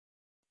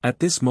 At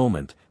this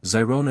moment,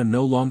 Sirona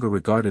no longer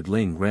regarded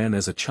Ling Ran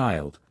as a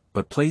child,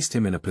 but placed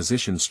him in a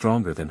position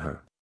stronger than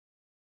her.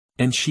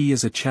 And she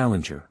is a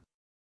challenger.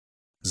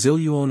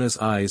 Sirona's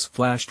eyes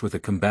flashed with a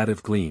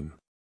combative gleam.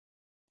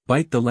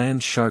 Bite the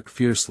land shark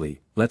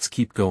fiercely, let's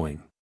keep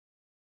going.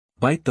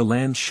 Bite the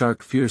land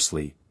shark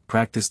fiercely,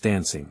 practice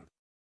dancing.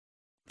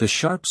 The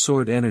sharp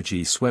sword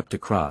energy swept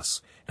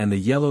across, and the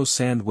yellow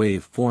sand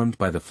wave formed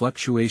by the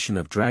fluctuation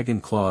of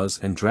dragon claws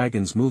and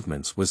dragon's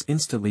movements was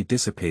instantly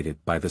dissipated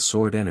by the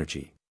sword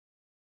energy.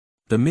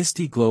 The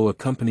misty glow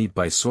accompanied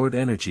by sword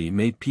energy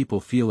made people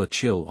feel a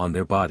chill on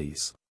their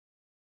bodies.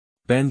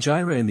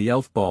 Bangila in the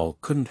elf ball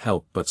couldn't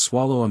help but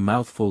swallow a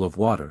mouthful of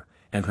water,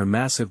 and her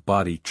massive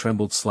body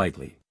trembled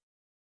slightly.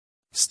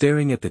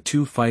 Staring at the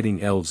two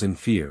fighting elves in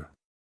fear.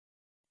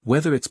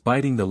 Whether it's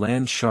biting the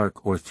land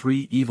shark or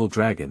three evil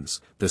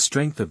dragons, the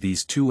strength of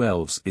these two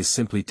elves is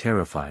simply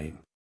terrifying.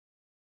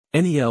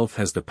 Any elf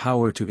has the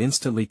power to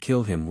instantly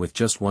kill him with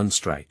just one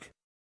strike.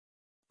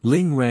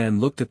 Ling Ran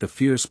looked at the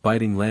fierce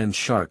biting land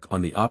shark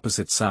on the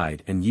opposite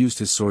side and used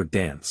his sword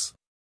dance.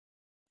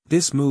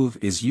 This move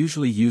is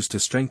usually used to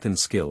strengthen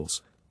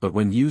skills, but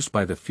when used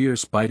by the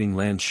fierce biting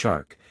land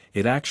shark,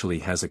 it actually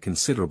has a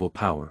considerable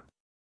power.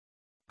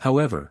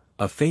 However,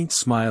 a faint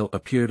smile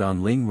appeared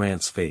on Ling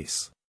Ran's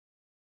face.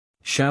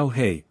 Xiao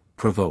Hei,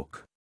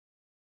 provoke.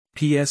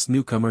 P.S.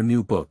 Newcomer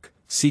new book,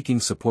 seeking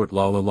support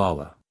lala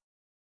lala.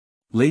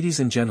 Ladies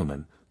and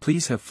gentlemen,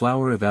 please have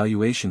flower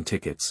evaluation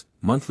tickets,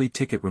 monthly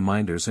ticket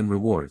reminders and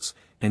rewards,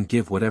 and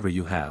give whatever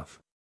you have.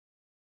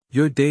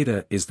 Your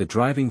data is the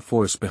driving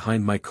force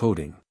behind my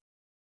coding.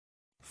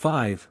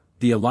 5.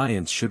 The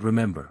Alliance should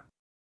remember.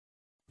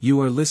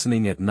 You are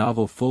listening at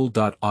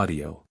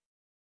novelfull.audio.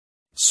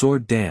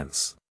 Sword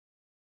dance.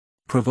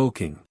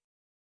 Provoking.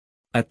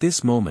 At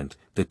this moment,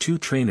 the two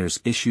trainers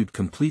issued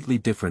completely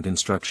different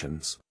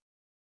instructions.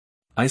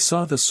 I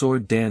saw the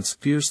sword dance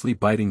fiercely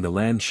biting the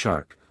land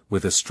shark,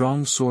 with a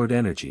strong sword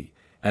energy,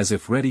 as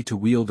if ready to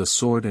wield a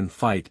sword and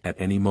fight at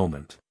any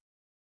moment.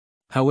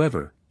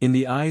 However, In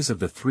the eyes of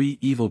the three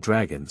evil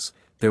dragons,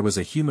 there was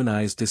a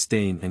humanized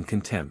disdain and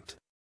contempt.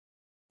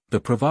 The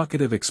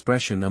provocative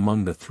expression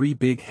among the three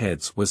big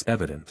heads was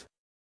evident.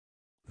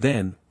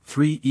 Then,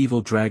 three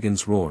evil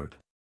dragons roared.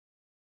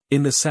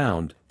 In the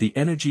sound, the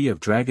energy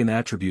of dragon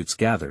attributes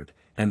gathered,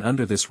 and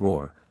under this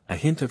roar, a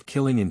hint of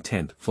killing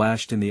intent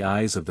flashed in the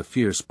eyes of the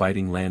fierce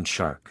biting land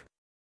shark.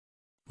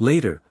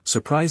 Later,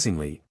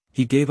 surprisingly,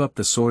 he gave up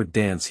the sword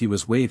dance he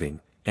was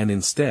waving, and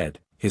instead,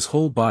 his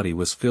whole body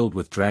was filled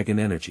with dragon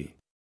energy.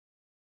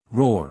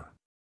 Roar!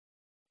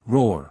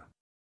 Roar!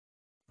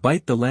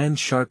 Bite the land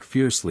shark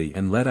fiercely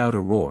and let out a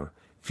roar,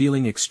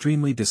 feeling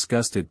extremely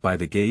disgusted by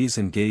the gaze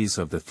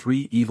of the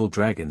three evil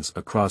dragons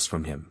across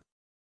from him.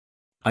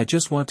 I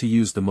just want to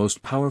use the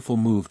most powerful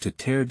move to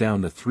tear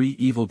down the three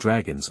evil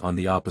dragons on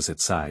the opposite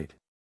side.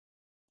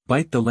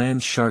 Bite the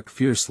land shark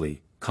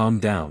fiercely, calm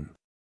down.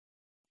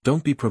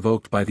 Don't be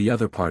provoked by the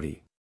other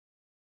party.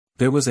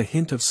 There was a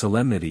hint of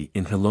solemnity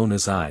in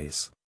Helona's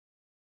eyes.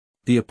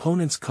 The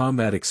opponent's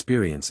combat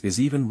experience is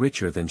even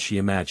richer than she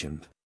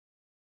imagined.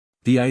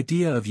 The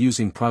idea of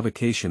using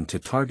provocation to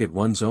target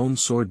one's own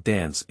sword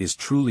dance is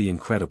truly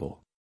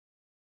incredible.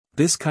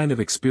 This kind of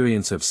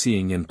experience of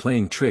seeing and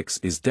playing tricks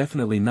is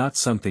definitely not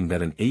something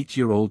that an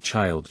 8-year-old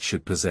child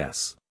should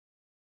possess.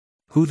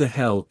 Who the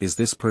hell is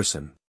this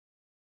person?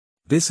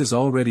 This is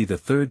already the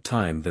third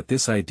time that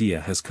this idea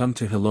has come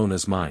to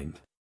Helona's mind.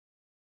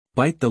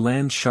 Bite the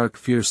land shark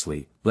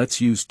fiercely, let's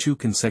use 2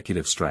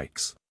 consecutive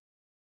strikes.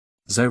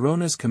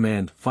 Sirona's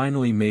command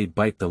finally made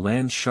Bite the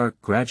land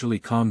shark gradually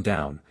calm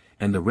down,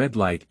 and the red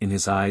light in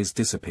his eyes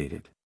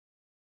dissipated.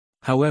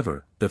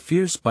 However, the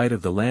fierce bite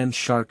of the land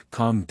shark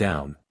calmed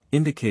down,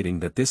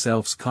 indicating that this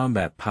elf's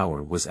combat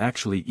power was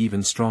actually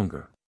even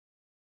stronger.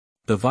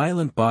 The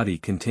violent body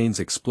contains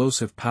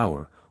explosive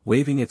power,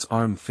 waving its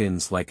arm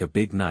fins like a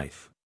big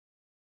knife.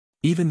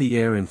 Even the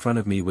air in front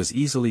of me was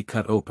easily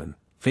cut open,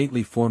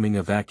 faintly forming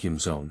a vacuum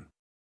zone.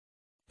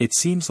 It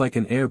seems like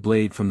an air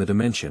blade from the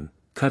dimension,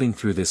 cutting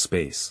through this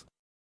space.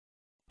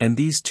 And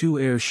these 2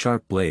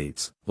 air-sharp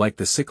blades, like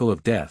the sickle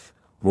of death,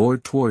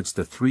 roared towards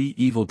the 3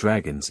 evil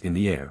dragons in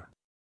the air.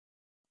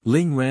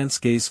 Ling Ran's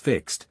gaze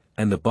fixed,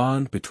 and the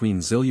bond between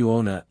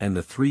Sirona and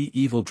the 3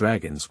 evil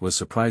dragons was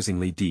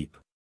surprisingly deep.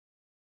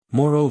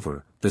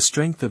 Moreover, the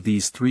strength of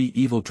these 3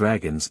 evil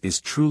dragons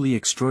is truly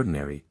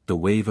extraordinary, the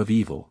wave of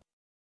evil.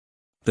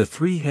 The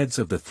 3 heads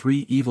of the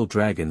 3 evil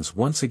dragons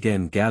once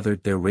again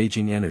gathered their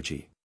raging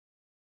energy.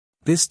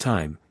 This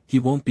time, he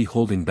won't be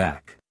holding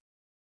back.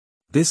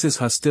 This is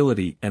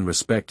hostility and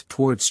respect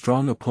toward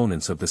strong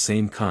opponents of the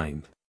same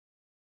kind.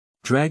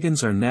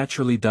 Dragons are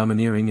naturally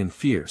domineering and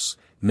fierce,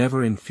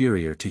 never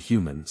inferior to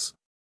humans.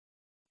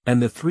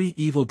 And the 3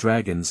 evil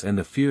dragons and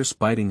the fierce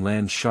biting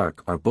land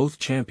shark are both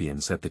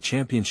champions at the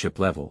championship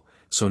level,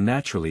 so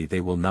naturally they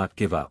will not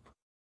give up.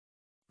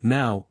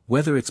 Now,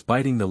 whether it's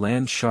biting the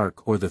land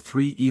shark or the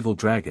 3 evil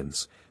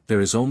dragons, there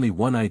is only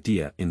one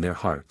idea in their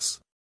hearts.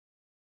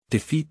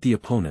 Defeat the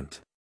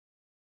opponent.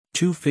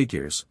 2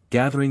 figures,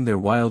 gathering their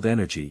wild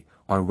energy,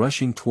 are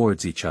rushing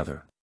towards each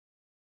other.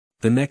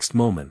 The next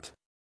moment.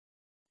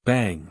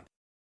 Bang!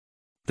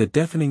 The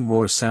deafening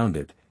roar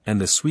sounded, and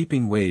the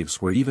sweeping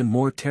waves were even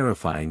more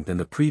terrifying than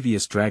the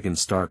previous dragon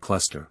star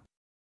cluster.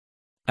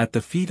 At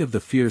the feet of the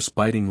fierce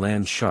biting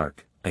land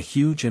shark, a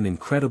huge and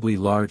incredibly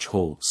large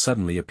hole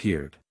suddenly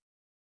appeared.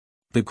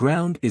 The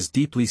ground is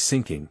deeply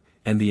sinking,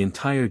 and the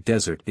entire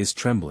desert is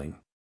trembling.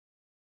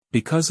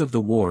 Because of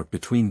the war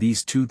between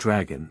these 2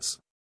 dragons.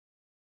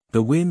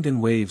 The wind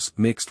and waves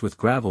mixed with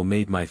gravel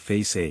made my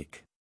face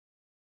ache.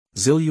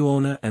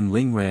 Sirona and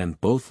Ling Ran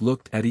both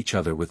looked at each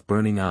other with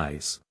burning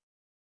eyes.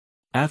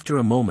 After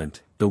a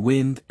moment, the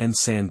wind and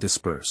sand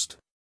dispersed.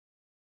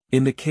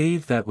 In the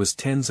cave that was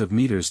tens of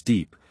meters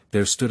deep,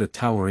 there stood a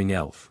towering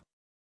elf.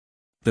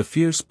 The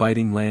fierce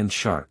biting land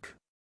shark.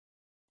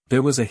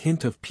 There was a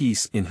hint of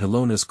peace in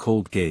Helona's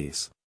cold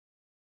gaze.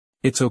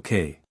 It's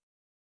okay.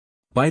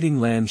 Biting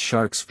land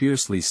sharks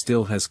fiercely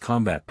still has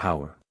combat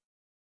power.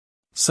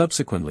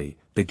 Subsequently,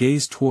 the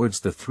gaze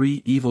towards the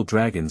 3 evil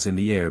dragons in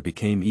the air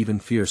became even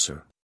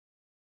fiercer.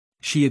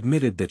 She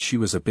admitted that she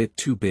was a bit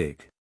too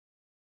big.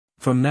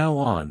 From now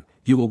on,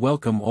 you will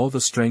welcome all the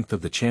strength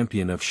of the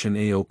champion of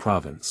Shin'eo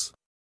province.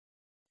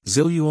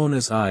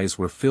 Sirona's eyes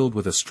were filled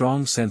with a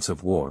strong sense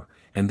of war,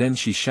 and then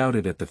she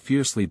shouted at the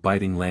fiercely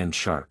biting land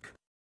shark.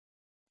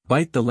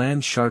 Bite the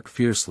land shark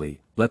fiercely,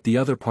 let the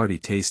other party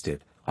taste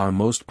it, our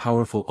most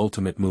powerful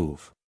ultimate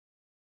move.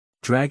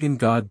 Dragon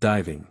God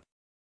diving.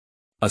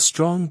 A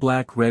strong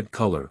black-red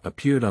color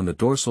appeared on the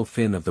dorsal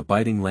fin of the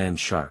biting land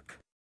shark.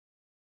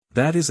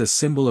 That is a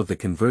symbol of the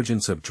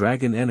convergence of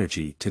dragon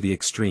energy to the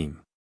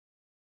extreme.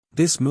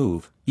 This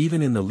move,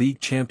 even in the league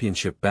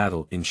championship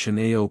battle in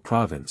Shin'eo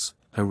province,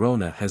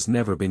 Helona has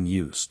never been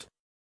used.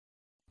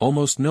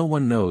 Almost no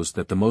one knows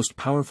that the most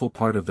powerful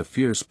part of the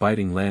fierce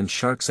biting land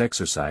shark's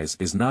exercise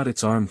is not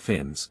its arm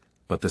fins,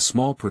 but the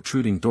small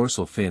protruding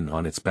dorsal fin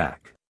on its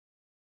back.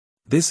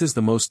 This is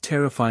the most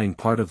terrifying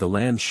part of the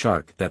land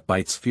shark that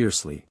bites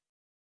fiercely.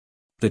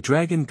 The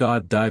dragon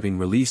god diving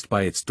released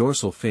by its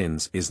dorsal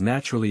fins is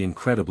naturally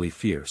incredibly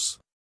fierce.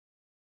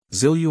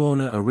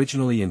 Sirona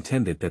originally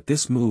intended that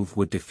this move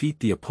would defeat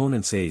the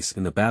opponent's ace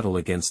in the battle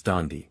against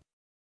Dondi.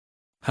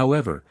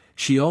 However,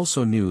 she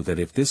also knew that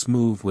if this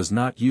move was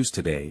not used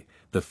today,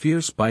 the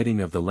fierce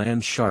biting of the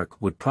land shark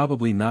would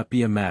probably not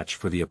be a match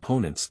for the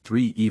opponent's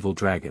 3 evil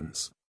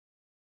dragons.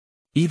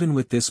 Even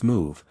with this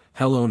move,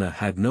 Helona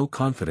had no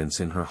confidence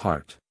in her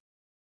heart.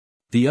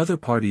 The other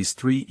party's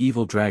 3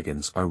 evil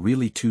dragons are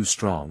really too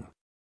strong.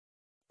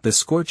 The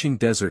scorching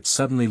desert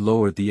suddenly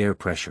lowered the air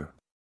pressure.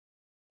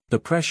 The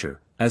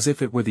pressure, as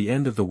if it were the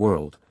end of the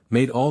world,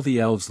 made all the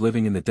elves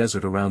living in the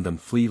desert around them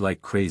flee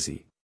like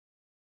crazy.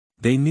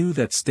 They knew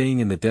that staying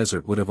in the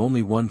desert would have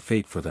only one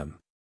fate for them.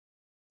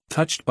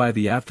 Touched by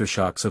the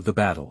aftershocks of the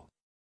battle.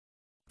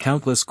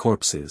 Countless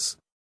corpses.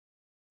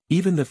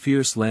 Even the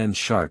fierce land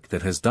shark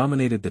that has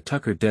dominated the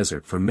Tucker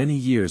Desert for many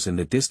years in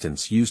the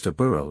distance used a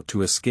burrow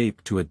to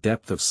escape to a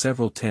depth of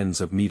several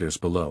tens of meters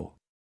below.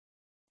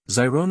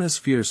 Sirona's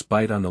fierce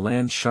bite on the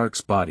land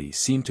shark's body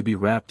seemed to be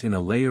wrapped in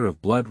a layer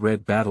of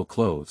blood-red battle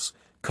clothes,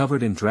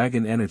 covered in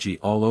dragon energy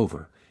all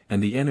over,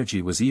 and the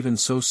energy was even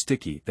so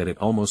sticky that it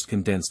almost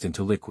condensed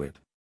into liquid.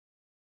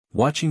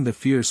 Watching the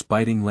fierce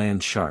biting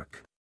land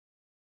shark.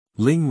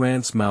 Ling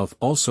Ran's mouth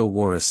also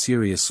wore a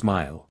serious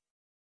smile.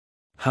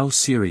 How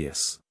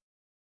serious?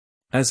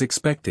 As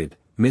expected,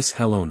 Miss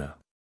Helona.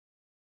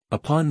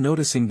 Upon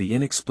noticing the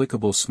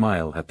inexplicable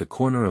smile at the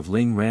corner of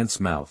Ling Ran's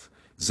mouth,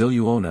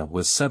 Sirona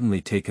was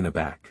suddenly taken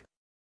aback.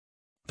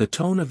 The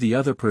tone of the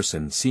other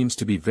person seems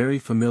to be very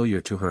familiar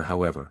to her.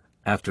 However,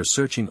 after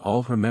searching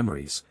all her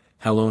memories,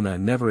 Helona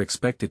never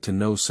expected to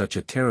know such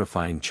a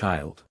terrifying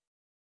child.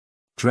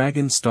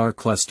 Dragon Star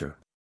Cluster.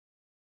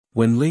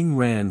 When Ling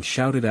Ran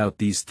shouted out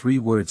these 3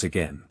 words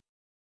again.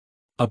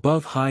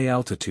 Above high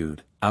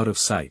altitude, out of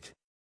sight.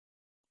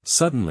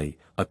 Suddenly,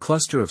 a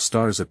cluster of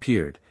stars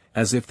appeared,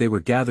 as if they were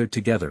gathered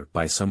together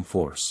by some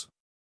force.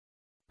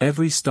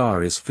 Every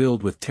star is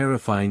filled with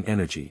terrifying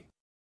energy.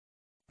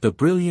 The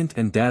brilliant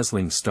and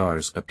dazzling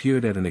stars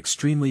appeared at an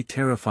extremely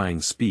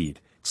terrifying speed,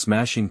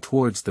 smashing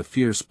towards the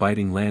fierce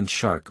biting land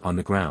shark on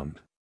the ground.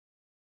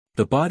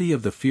 The body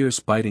of the fierce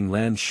biting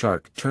land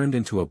shark turned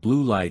into a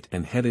blue light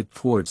and headed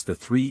towards the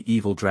 3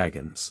 evil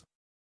dragons.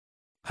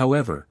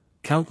 However,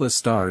 countless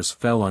stars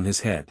fell on his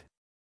head.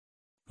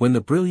 When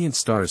the brilliant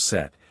stars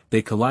set,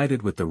 they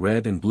collided with the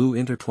red and blue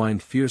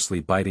intertwined fiercely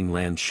biting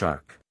land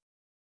shark.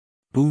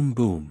 Boom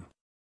boom.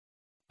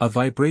 A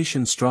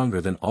vibration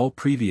stronger than all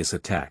previous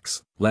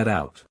attacks, let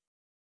out.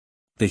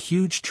 The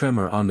huge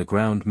tremor on the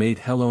ground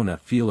made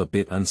Helona feel a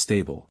bit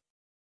unstable.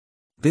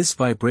 This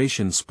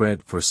vibration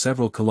spread for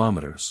several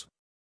kilometers.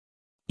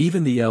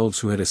 Even the elves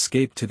who had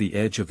escaped to the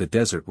edge of the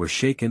desert were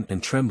shaken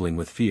and trembling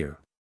with fear.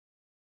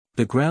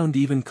 The ground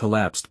even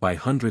collapsed by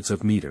hundreds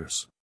of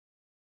meters.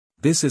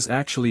 This is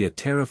actually a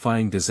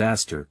terrifying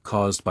disaster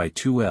caused by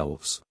 2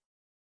 elves.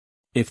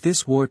 If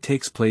this war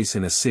takes place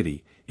in a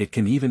city, it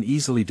can even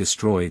easily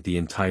destroy the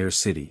entire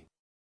city.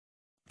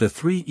 The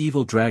 3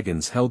 evil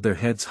dragons held their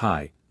heads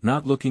high,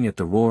 not looking at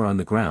the roar on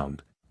the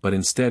ground, but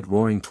instead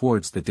roaring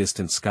towards the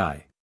distant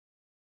sky.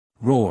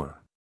 Roar.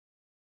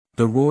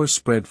 The roar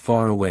spread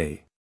far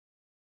away.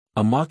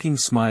 A mocking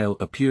smile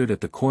appeared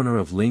at the corner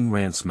of Ling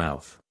Ran's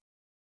mouth.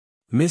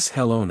 Miss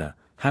Helona,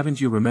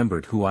 haven't you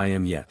remembered who I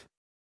am yet?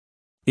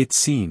 It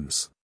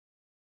seems.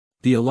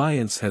 The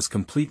Alliance has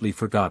completely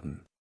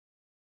forgotten.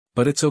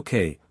 But it's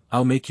okay,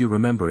 I'll make you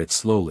remember it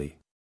slowly.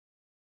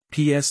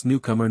 P.S.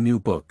 Newcomer new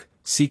book,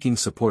 seeking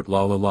support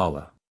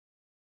lala.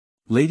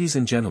 Ladies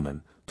and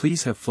gentlemen,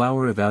 please have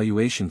flower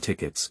evaluation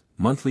tickets,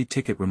 monthly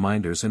ticket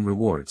reminders and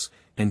rewards,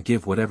 and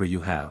give whatever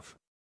you have.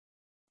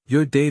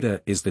 Your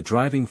data is the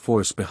driving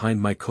force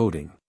behind my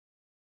coding.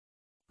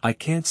 I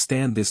can't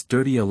stand this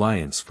dirty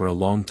alliance for a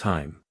long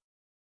time.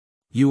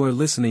 You are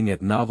listening at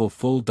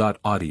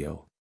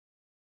novelfull.audio.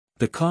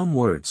 The calm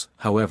words,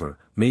 however,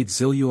 made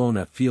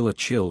Sirona feel a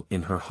chill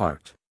in her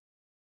heart.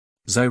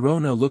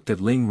 Sirona looked at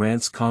Ling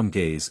Ran's calm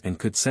gaze and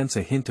could sense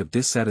a hint of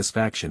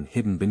dissatisfaction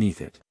hidden beneath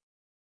it.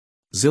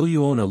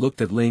 Sirona looked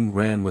at Ling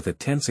Ran with a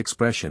tense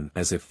expression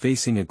as if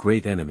facing a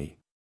great enemy.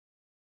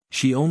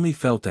 She only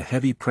felt a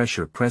heavy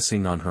pressure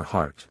pressing on her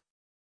heart.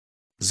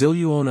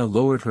 Sirona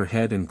lowered her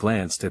head and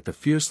glanced at the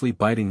fiercely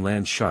biting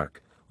land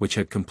shark, which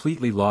had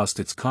completely lost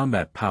its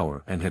combat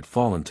power and had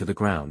fallen to the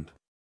ground.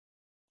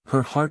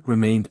 Her heart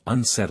remained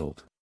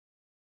unsettled.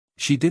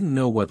 She didn't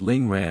know what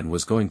Ling Ran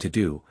was going to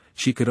do,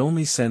 she could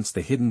only sense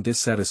the hidden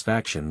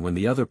dissatisfaction when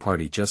the other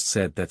party just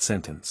said that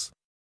sentence.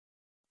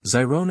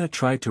 Sirona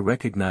tried to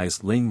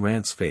recognize Ling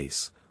Ran's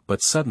face,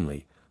 but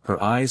suddenly,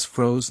 her eyes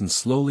froze and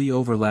slowly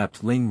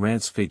overlapped Ling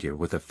Ran's figure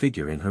with a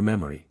figure in her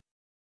memory.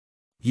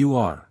 You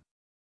are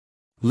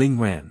Ling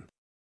Ran.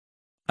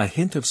 A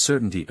hint of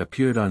certainty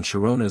appeared on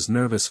Sirona's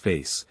nervous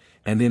face,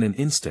 and in an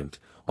instant,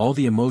 all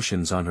the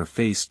emotions on her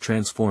face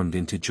transformed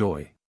into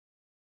joy.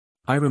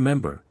 I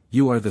remember,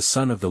 you are the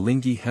son of the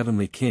Lingi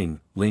Heavenly King,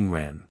 Ling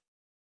Ran.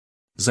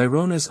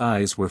 Sirona's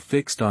eyes were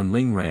fixed on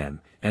Ling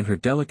Ran, and her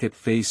delicate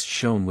face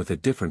shone with a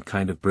different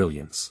kind of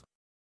brilliance.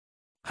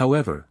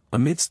 However,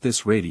 amidst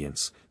this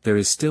radiance, there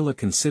is still a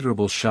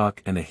considerable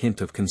shock and a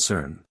hint of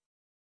concern.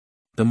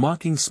 The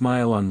mocking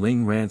smile on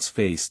Ling Ran's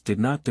face did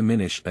not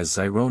diminish as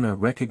Sirona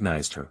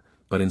recognized her,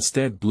 but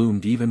instead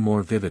bloomed even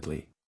more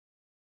vividly.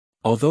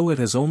 Although it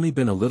has only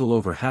been a little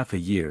over half a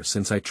year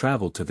since I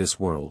traveled to this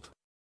world.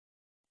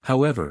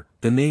 However,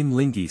 the name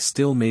Lingi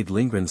still made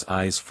Lingran's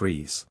eyes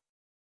freeze.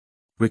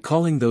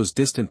 Recalling those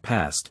distant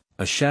past,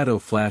 a shadow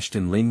flashed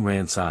in Ling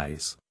Ran's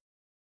eyes.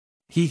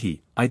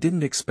 I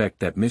didn't expect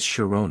that Miss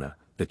Sirona,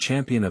 the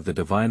champion of the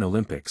Divine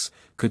Olympics,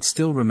 could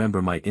still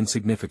remember my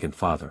insignificant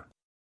father.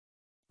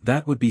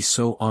 That would be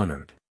so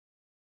honored.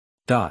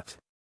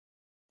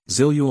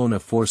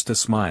 Sirona forced a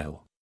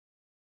smile.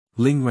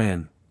 Ling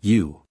Ran,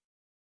 you.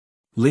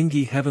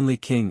 Lingi Heavenly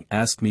King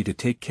asked me to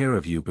take care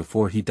of you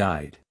before he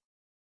died.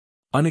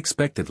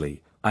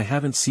 Unexpectedly, I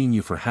haven't seen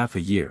you for half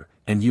a year,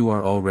 and you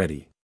are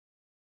already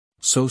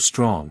so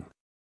strong.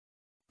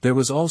 There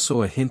was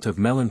also a hint of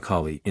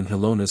melancholy in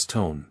Helona's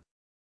tone.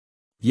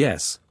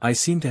 Yes, I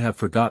seem to have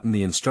forgotten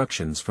the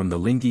instructions from the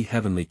Lingi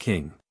Heavenly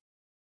King.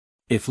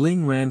 If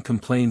Ling Ran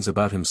complains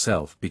about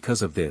himself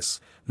because of this,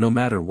 no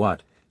matter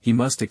what, he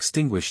must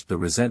extinguish the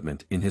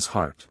resentment in his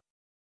heart.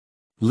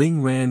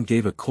 Ling Ran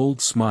gave a cold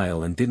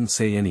smile and didn't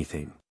say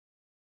anything.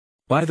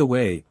 By the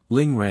way,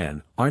 Ling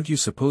Ran, aren't you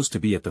supposed to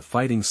be at the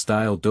fighting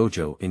style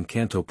dojo in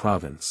Kanto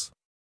province?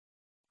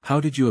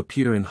 How did you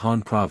appear in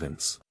Han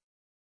province?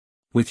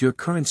 With your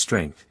current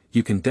strength,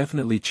 you can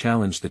definitely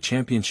challenge the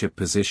championship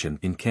position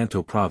in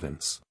Kanto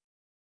province.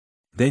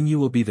 Then you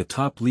will be the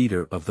top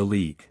leader of the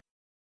league.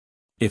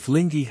 If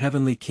Lingi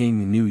Heavenly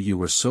King knew you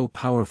were so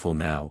powerful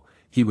now,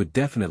 he would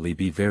definitely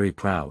be very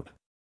proud.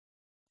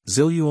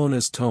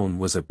 Siriona's tone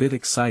was a bit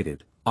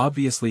excited,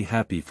 obviously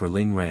happy for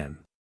Ling Ran.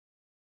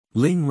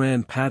 Ling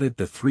Ran patted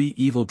the 3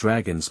 evil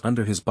dragons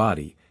under his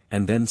body,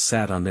 and then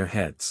sat on their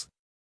heads.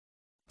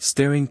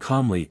 Staring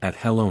calmly at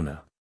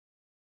Helona.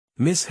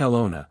 Miss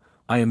Helona,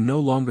 I am no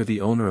longer the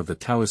owner of the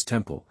Taoist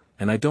temple,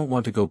 and I don't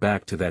want to go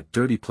back to that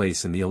dirty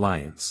place in the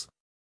Alliance.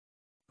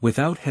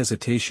 Without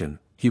hesitation,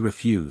 he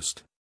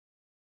refused.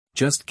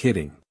 Just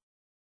kidding.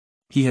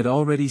 He had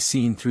already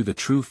seen through the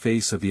true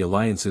face of the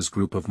Alliance's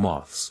group of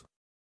moths.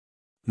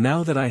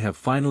 Now that I have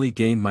finally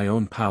gained my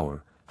own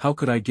power, how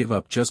could I give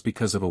up just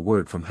because of a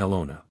word from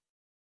Helona?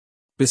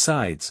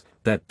 Besides,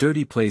 that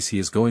dirty place he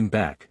is going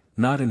back,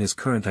 not in his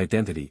current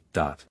identity.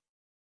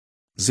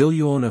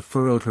 Sirona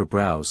furrowed her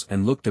brows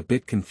and looked a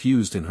bit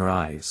confused in her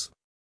eyes.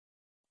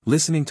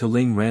 Listening to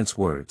Ling Ran's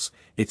words,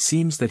 it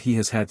seems that he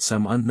has had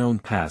some unknown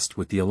past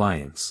with the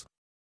Alliance.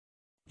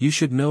 You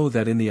should know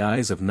that in the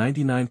eyes of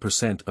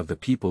 99% of the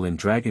people in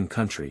Dragon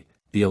Country,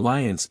 the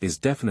Alliance is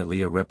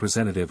definitely a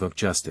representative of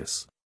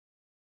justice.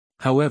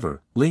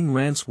 However, Ling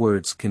Ran's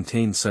words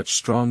contain such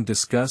strong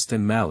disgust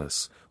and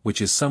malice,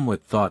 which is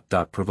somewhat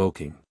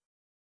thought-provoking.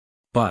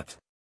 But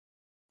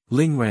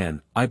Ling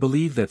Ran, I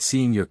believe that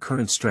seeing your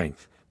current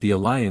strength, the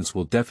Alliance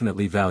will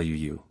definitely value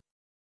you.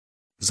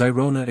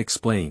 Sirona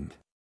explained.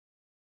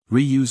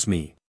 Reuse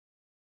me.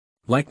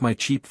 Like my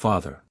cheap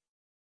father.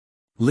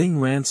 Ling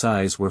Ran's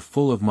eyes were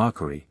full of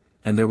mockery,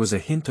 and there was a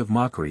hint of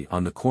mockery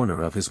on the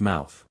corner of his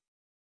mouth.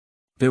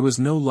 There was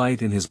no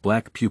light in his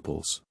black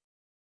pupils.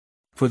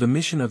 For the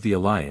mission of the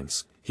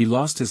Alliance, he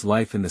lost his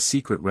life in the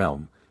secret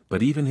realm,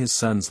 but even his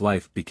son's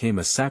life became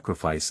a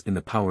sacrifice in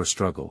the power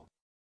struggle.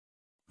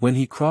 When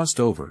he crossed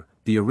over,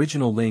 the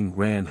original Ling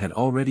Ran had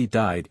already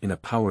died in a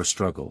power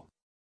struggle.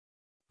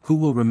 Who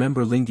will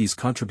remember Lingi's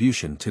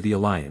contribution to the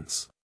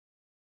Alliance?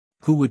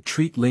 Who would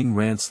treat Ling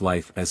Ran's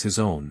life as his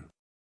own?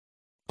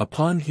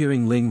 Upon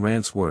hearing Ling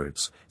Ran's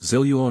words,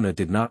 Sirona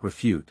did not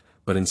refute,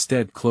 but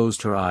instead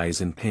closed her eyes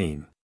in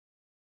pain.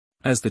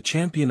 As the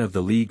champion of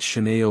the League's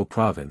Shineo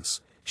province,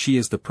 she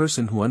is the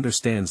person who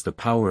understands the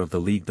power of the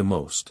League the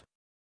most.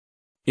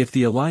 If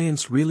the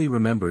Alliance really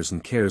remembers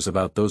and cares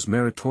about those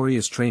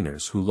meritorious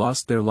trainers who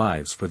lost their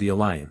lives for the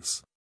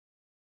Alliance,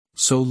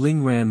 so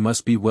Ling Ran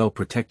must be well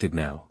protected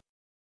now.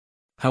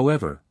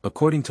 However,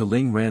 according to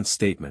Ling Ran's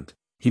statement,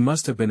 he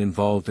must have been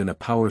involved in a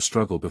power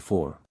struggle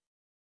before.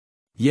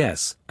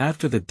 Yes,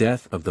 after the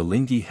death of the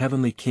Lingi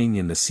Heavenly King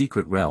in the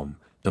Secret Realm,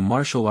 the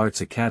Martial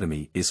Arts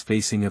Academy is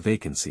facing a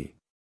vacancy.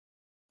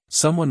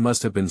 Someone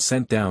must have been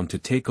sent down to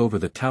take over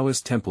the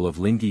Taoist Temple of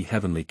Lingi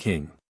Heavenly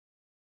King.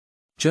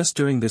 Just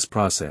during this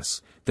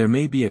process, there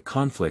may be a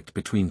conflict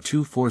between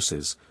 2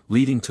 forces,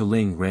 leading to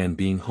Ling Ran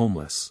being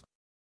homeless.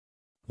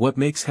 What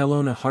makes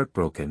Helona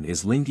heartbroken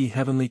is Lingi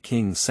Heavenly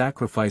King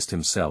sacrificed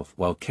himself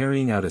while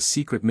carrying out a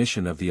secret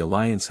mission of the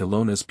Alliance.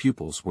 Helona's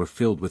pupils were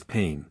filled with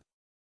pain.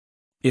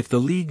 If the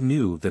League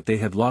knew that they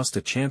had lost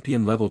a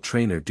champion-level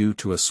trainer due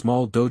to a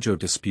small dojo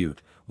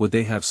dispute, would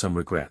they have some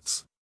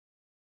regrets?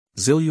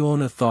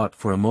 Sirona thought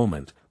for a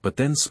moment, but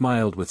then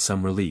smiled with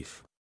some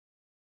relief.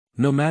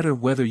 No matter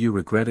whether you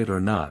regret it or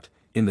not,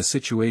 in the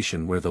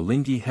situation where the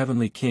Lingi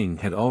Heavenly King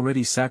had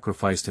already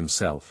sacrificed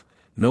himself,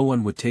 no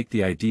one would take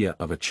the idea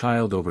of a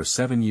child over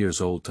 7 years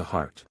old to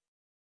heart.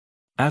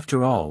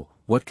 After all,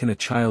 what can a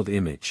child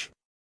image?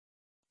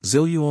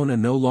 Sirona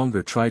no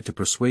longer tried to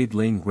persuade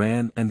Ling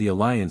Ran and the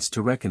Alliance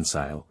to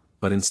reconcile,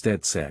 but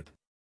instead said.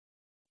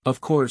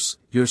 Of course,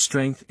 your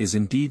strength is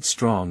indeed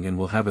strong and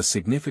will have a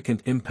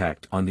significant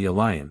impact on the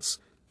alliance,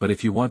 but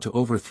if you want to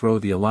overthrow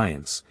the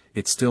alliance,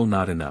 it's still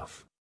not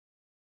enough.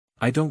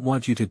 I don't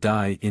want you to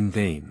die in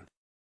vain.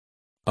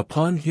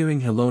 Upon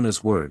hearing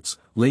Helona's words,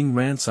 Ling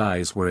Ran's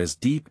eyes were as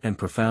deep and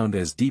profound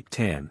as deep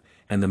tan,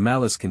 and the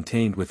malice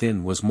contained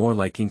within was more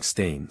like ink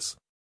stains.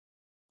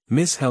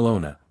 Miss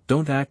Helona,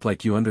 don't act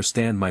like you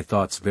understand my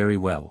thoughts very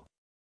well.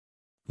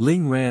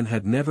 Ling Ran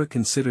had never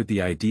considered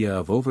the idea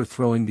of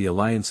overthrowing the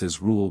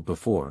alliance's rule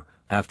before.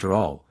 After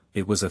all,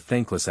 it was a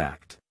thankless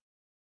act.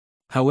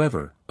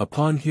 However,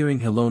 upon hearing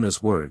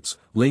Helona's words,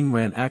 Ling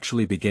Ran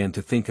actually began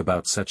to think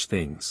about such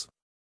things.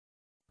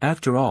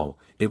 After all,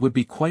 it would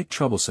be quite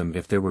troublesome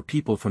if there were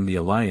people from the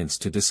alliance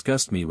to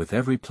disgust me with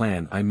every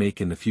plan I make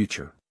in the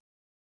future.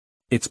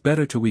 It's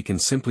better we can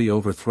simply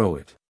overthrow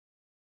it.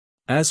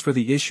 As for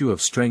the issue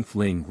of strength,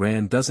 Ling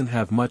Ran doesn't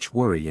have much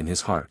worry in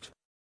his heart.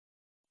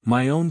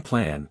 My own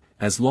plan,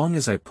 as long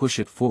as I push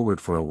it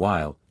forward for a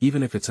while,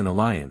 even if it's an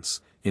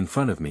alliance, in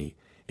front of me,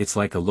 it's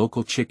like a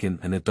local chicken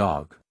and a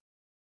dog.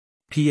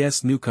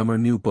 P.S. Newcomer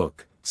new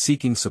book,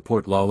 seeking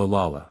support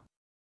lala.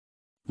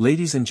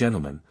 Ladies and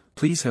gentlemen,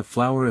 please have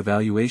flower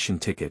evaluation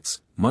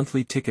tickets,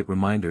 monthly ticket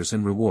reminders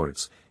and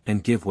rewards,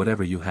 and give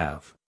whatever you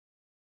have.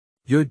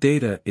 Your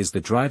data is the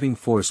driving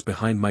force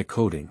behind my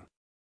coding.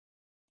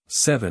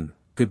 7.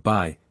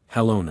 Goodbye,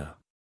 Helona.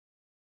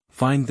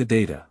 Find the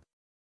data.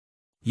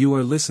 You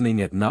are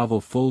listening at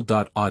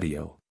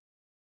novelfull.audio.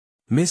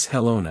 Miss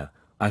Helona,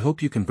 I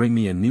hope you can bring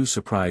me a new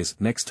surprise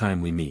next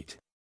time we meet.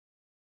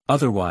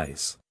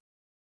 Otherwise,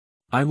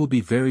 I will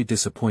be very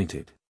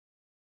disappointed.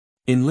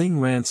 In Ling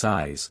Ran's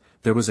eyes,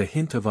 there was a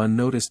hint of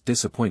unnoticed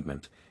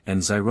disappointment,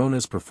 and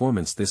Sirona's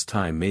performance this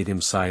time made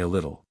him sigh a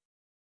little.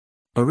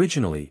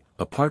 Originally,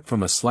 apart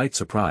from a slight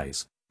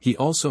surprise, he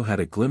also had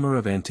a glimmer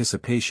of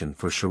anticipation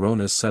for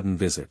Sirona's sudden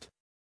visit.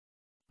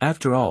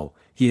 After all,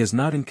 he has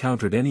not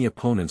encountered any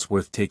opponents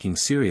worth taking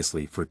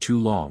seriously for too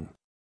long.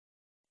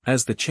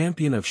 As the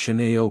champion of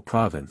Shineo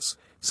province,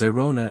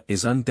 Sirona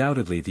is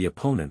undoubtedly the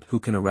opponent who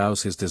can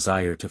arouse his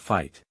desire to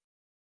fight.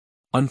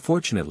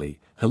 Unfortunately,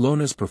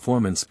 Helona's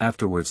performance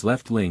afterwards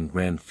left Ling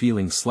Ran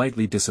feeling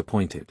slightly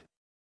disappointed.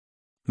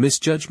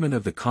 Misjudgment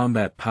of the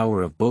combat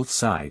power of both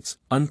sides,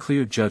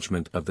 unclear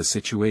judgment of the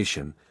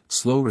situation,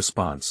 slow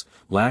response,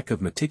 lack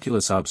of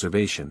meticulous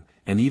observation,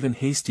 and even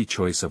hasty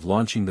choice of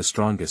launching the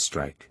strongest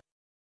strike.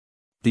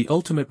 The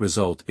ultimate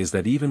result is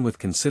that even with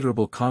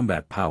considerable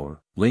combat power,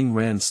 Ling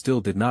Ran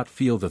still did not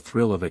feel the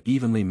thrill of an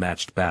evenly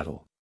matched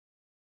battle.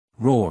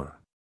 Roar!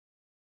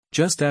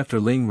 Just after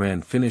Ling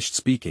Ran finished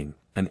speaking,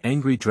 an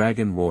angry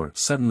dragon roar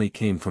suddenly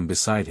came from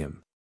beside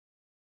him.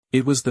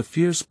 It was the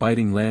fierce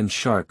biting land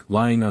shark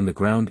lying on the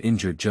ground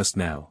injured just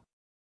now.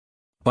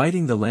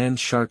 Biting the land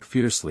shark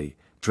fiercely,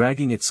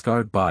 dragging its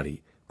scarred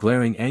body,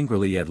 glaring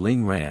angrily at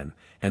Ling Ran,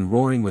 and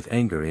roaring with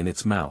anger in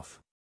its mouth.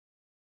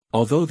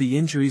 Although the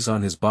injuries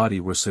on his body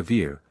were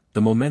severe,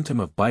 the momentum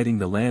of biting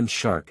the land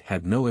shark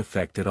had no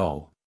effect at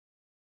all.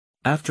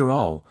 After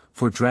all,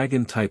 for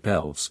dragon-type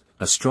elves,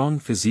 a strong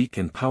physique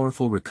and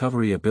powerful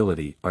recovery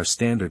ability are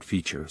standard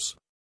features.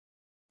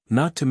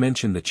 Not to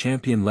mention the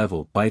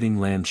champion-level biting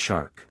land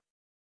shark.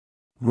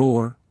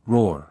 Roar,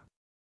 roar.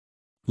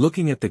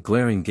 Looking at the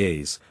glaring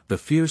gaze, the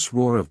fierce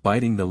roar of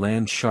biting the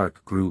land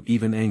shark grew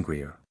even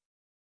angrier.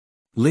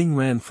 Ling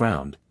Ran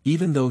frowned.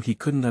 Even though he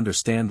couldn't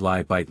understand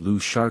Lai Bite Lu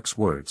Shark's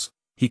words,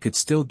 he could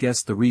still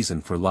guess the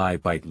reason for Lai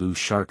Bite Lu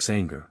Shark's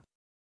anger.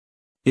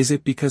 Is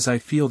it because I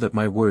feel that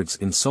my words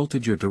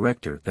insulted your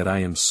director that I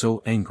am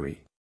so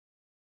angry?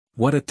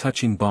 What a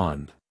touching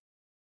bond.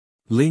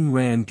 Ling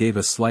Ran gave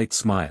a slight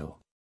smile.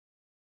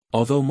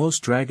 Although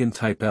most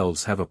dragon-type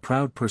elves have a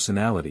proud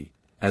personality,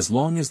 as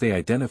long as they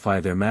identify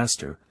their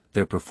master,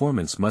 their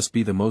performance must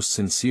be the most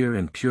sincere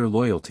and pure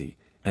loyalty,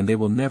 and they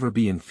will never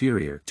be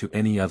inferior to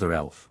any other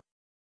elf.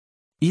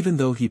 Even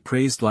though he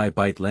praised Lai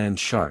Bite Land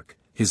Shark,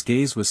 his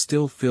gaze was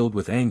still filled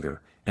with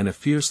anger, and a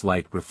fierce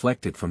light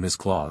reflected from his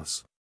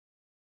claws.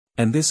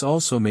 And this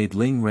also made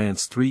Ling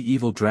Ran's three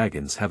evil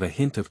dragons have a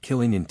hint of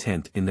killing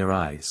intent in their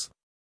eyes.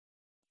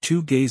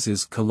 Two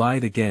gazes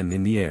collide again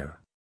in the air.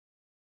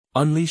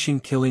 Unleashing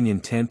killing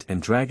intent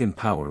and dragon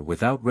power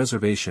without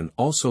reservation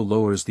also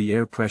lowers the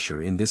air pressure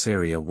in this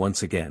area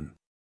once again.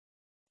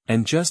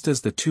 And just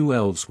as the two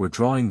elves were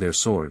drawing their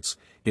swords,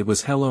 it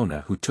was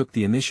Helona who took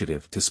the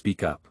initiative to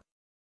speak up.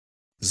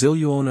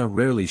 Zilluona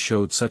rarely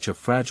showed such a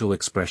fragile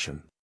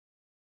expression.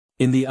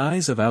 In the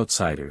eyes of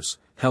outsiders,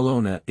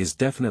 Helona is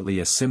definitely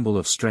a symbol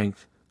of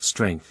strength,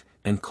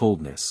 and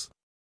coldness.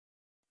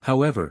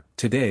 However,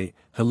 today,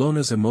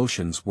 Helona's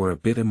emotions were a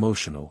bit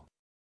emotional.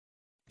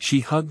 She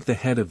hugged the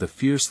head of the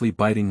fiercely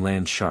biting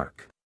land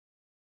shark.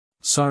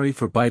 Sorry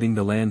for biting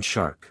the land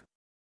shark.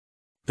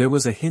 There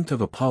was a hint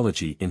of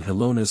apology in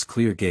Helona's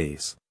clear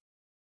gaze.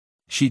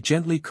 She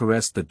gently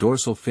caressed the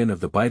dorsal fin of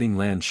the biting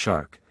land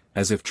shark,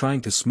 as if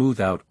trying to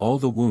smooth out all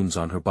the wounds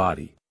on her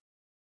body.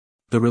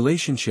 The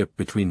relationship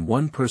between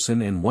one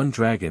person and one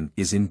dragon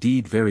is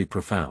indeed very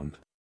profound.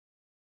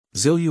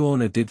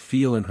 Zilluona did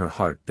feel in her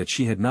heart that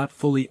she had not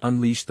fully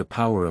unleashed the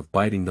power of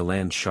biting the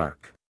land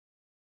shark.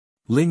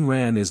 Ling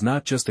Ran is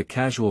not just a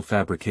casual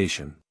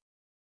fabrication.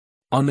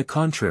 On the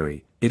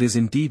contrary, it is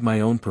indeed my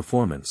own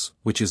performance,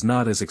 which is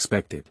not as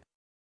expected.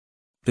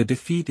 The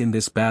defeat in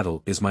this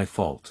battle is my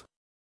fault.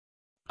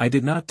 I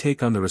did not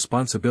take on the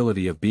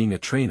responsibility of being a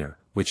trainer,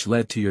 which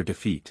led to your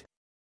defeat.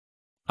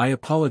 I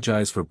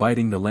apologize for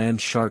biting the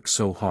land shark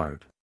so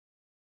hard.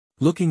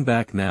 Looking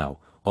back now,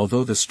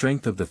 although the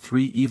strength of the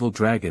 3 evil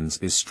dragons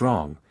is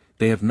strong,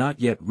 they have not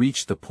yet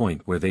reached the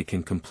point where they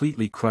can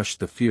completely crush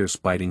the fierce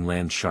biting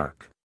land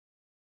shark.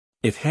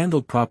 If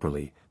handled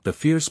properly, the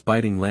fierce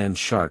biting land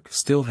shark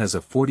still has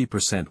a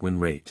 40% win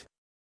rate.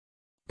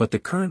 But the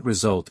current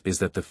result is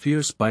that the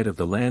fierce bite of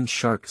the land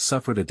shark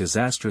suffered a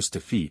disastrous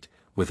defeat,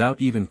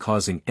 without even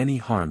causing any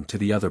harm to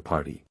the other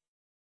party.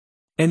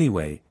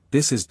 Anyway,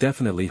 this is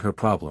definitely her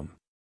problem.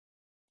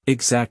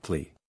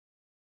 Exactly.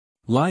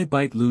 Lai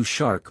Bite Lu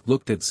Shark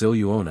looked at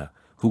Zilluona,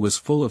 who was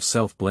full of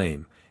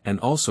self-blame, and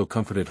also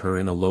comforted her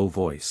in a low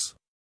voice.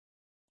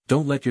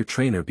 Don't let your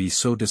trainer be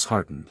so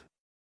disheartened.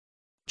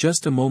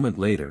 Just a moment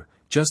later,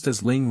 just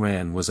as Ling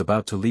Ran was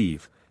about to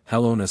leave,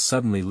 Helona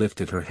suddenly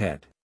lifted her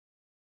head.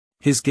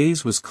 His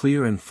gaze was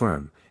clear and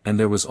firm, and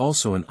there was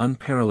also an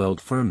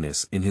unparalleled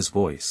firmness in his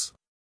voice.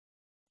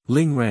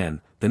 Ling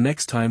Ran, the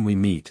next time we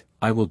meet,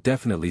 I will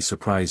definitely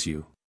surprise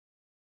you.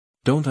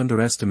 Don't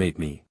underestimate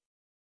me.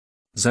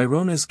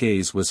 Sirona's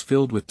gaze was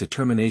filled with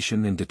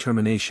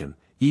determination,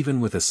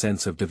 even with a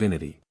sense of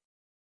divinity.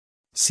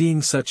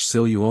 Seeing such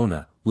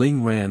Zilluona,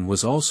 Ling Ran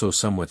was also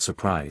somewhat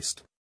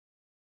surprised.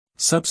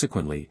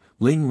 Subsequently,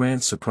 Ling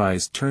Ran's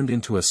surprise turned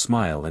into a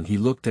smile and he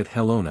looked at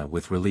Helona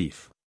with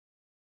relief.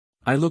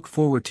 I look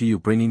forward to you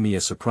bringing me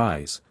a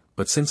surprise,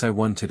 but since I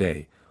won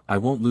today, I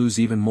won't lose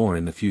even more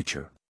in the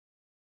future.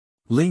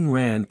 Ling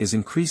Ran is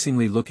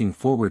increasingly looking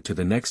forward to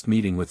the next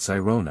meeting with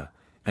Sirona,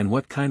 and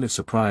what kind of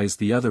surprise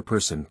the other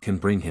person can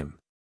bring him.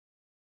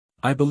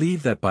 I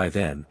believe that by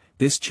then,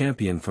 this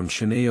champion from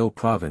Shineo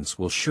province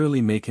will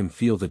surely make him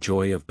feel the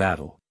joy of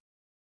battle.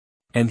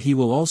 And he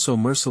will also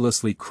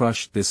mercilessly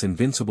crush this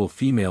invincible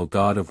female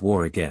god of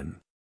war again.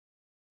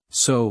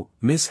 So,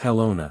 Miss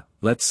Helona,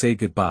 let's say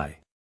goodbye.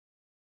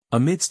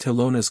 Amidst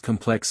Helona's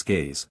complex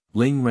gaze,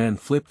 Ling Ran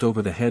flipped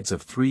over the heads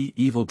of 3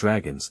 evil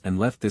dragons and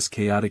left this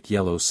chaotic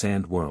yellow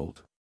sand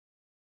world.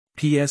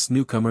 P.S.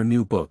 Newcomer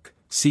new book,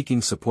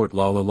 seeking support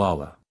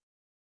Lala.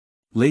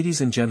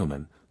 Ladies and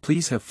gentlemen,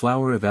 please have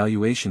flower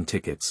evaluation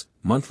tickets,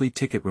 monthly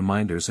ticket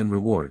reminders and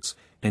rewards,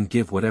 and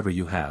give whatever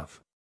you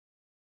have.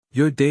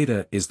 Your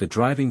data is the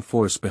driving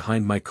force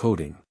behind my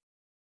coding.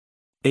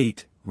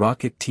 8.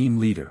 Rocket Team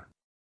Leader.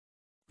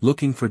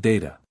 Looking for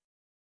data.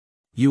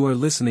 You are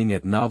listening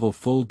at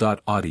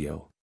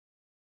novelfull.audio.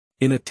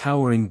 In a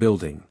towering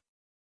building.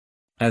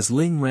 As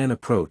Ling Ran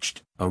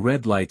approached, a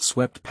red light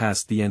swept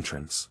past the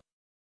entrance.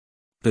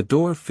 The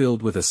door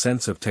filled with a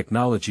sense of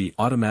technology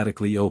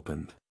automatically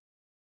opened.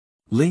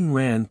 Ling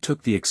Ran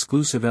took the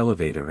exclusive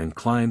elevator and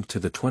climbed to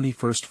the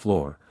 21st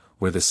floor,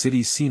 where the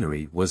city's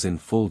scenery was in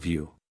full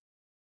view.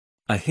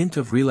 A hint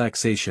of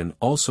relaxation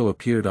also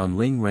appeared on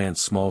Ling Ran's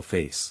small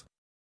face.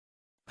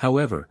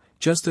 However,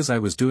 just as I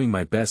was doing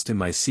my best in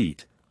my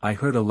seat, I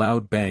heard a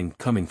loud bang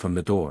coming from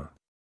the door.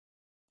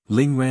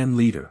 Ling Ran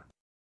leader.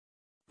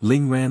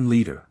 Ling Ran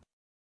leader.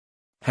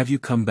 Have you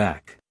come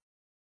back?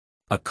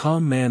 A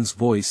calm man's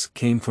voice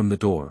came from the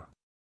door.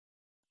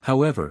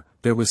 However,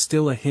 there was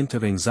still a hint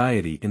of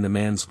anxiety in the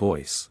man's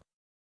voice.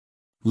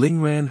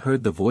 Ling Ran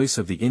heard the voice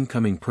of the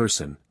incoming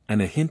person,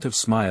 and a hint of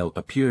smile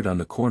appeared on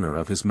the corner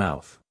of his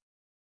mouth.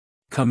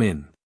 Come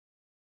in.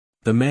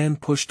 The man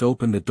pushed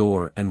open the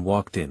door and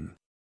walked in.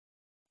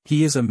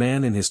 He is a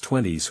man in his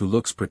 20s who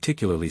looks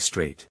particularly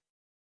straight.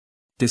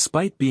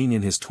 Despite being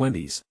in his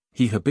 20s,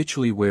 he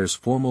habitually wears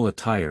formal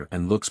attire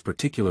and looks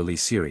particularly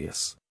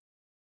serious.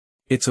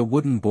 It's a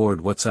wooden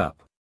board, what's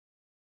up?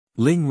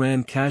 Ling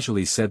Ran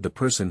casually said. The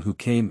person who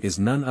came is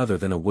none other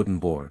than a wooden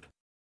board.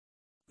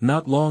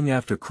 Not long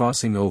after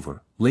crossing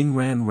over, Ling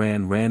Ran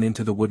ran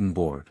into the wooden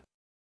board.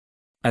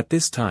 At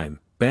this time,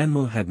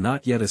 Banmu had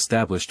not yet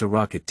established a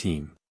rocket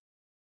team.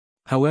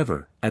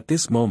 However, at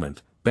this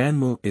moment,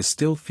 Banmu is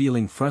still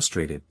feeling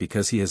frustrated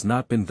because he has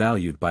not been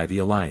valued by the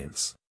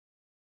alliance.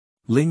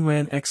 Ling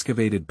Ran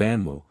excavated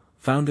Banmu,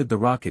 founded the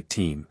rocket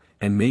team,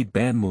 and made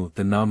Banmu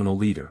the nominal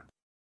leader.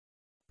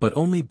 But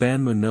only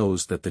Banmu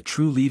knows that the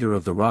true leader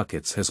of the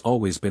rockets has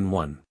always been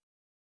one.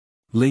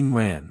 Ling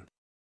Ran.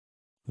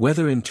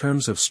 Whether in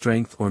terms of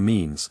strength or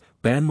means,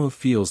 Banmu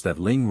feels that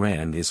Ling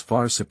Ran is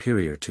far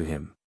superior to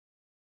him.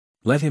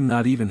 Let him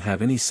not even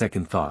have any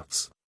second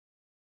thoughts.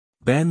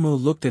 Banmu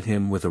looked at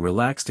him with a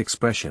relaxed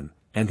expression,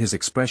 and his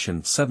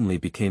expression suddenly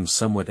became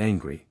somewhat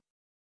angry.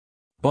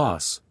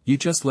 Boss, you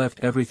just left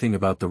everything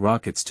about the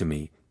rockets to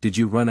me. Did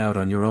you run out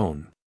on your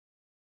own?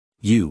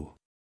 You.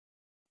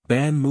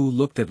 Banmu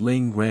looked at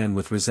Ling Ran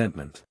with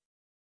resentment.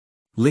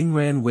 Ling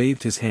Ran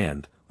waved his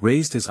hand,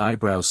 raised his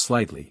eyebrows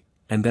slightly,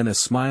 and then a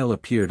smile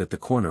appeared at the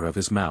corner of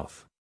his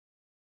mouth.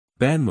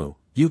 Banmu,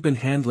 you've been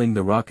handling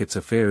the rocket's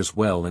affairs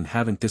well and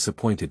haven't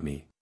disappointed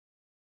me.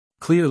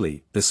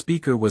 Clearly, the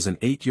speaker was an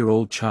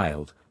 8-year-old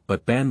child,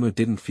 but Banmu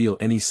didn't feel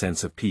any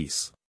sense of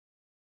peace.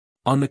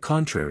 On the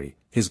contrary,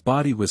 his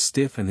body was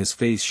stiff and his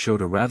face showed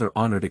a rather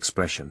honored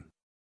expression.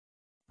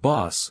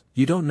 "Boss,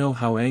 you don't know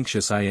how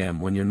anxious I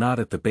am when you're not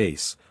at the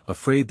base,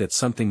 afraid that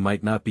something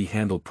might not be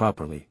handled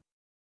properly."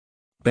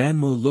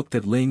 Banmu looked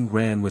at Ling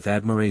Ran with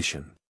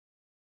admiration.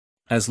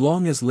 As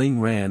long as Ling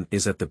Ran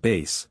is at the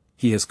base,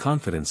 he has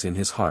confidence in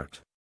his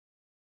heart.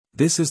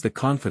 This is the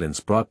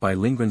confidence brought by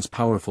Lingran's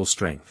powerful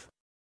strength.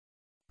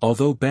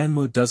 Although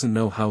Banmu doesn't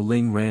know how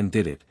Ling Ran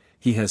did it,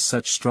 he has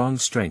such strong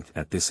strength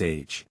at this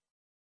age.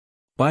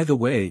 By the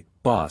way,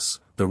 boss,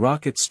 the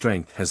rocket's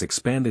strength has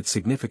expanded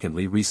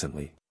significantly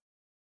recently.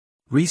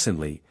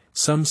 Recently,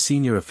 some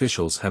senior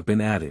officials have been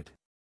added.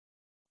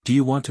 Do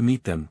you want to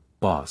meet them,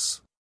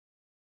 boss?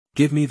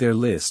 Give me their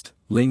list,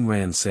 Ling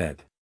Ran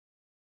said.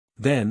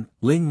 Then,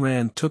 Ling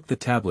Ran took the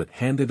tablet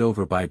handed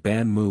over by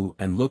Banmu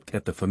and looked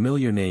at the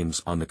familiar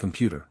names on the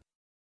computer.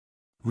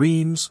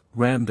 Reams,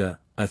 Ramda,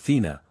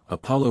 Athena,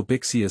 Apollo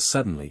Bixias.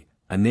 Suddenly,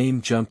 a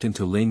name jumped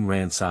into Ling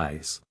Ran's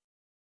eyes.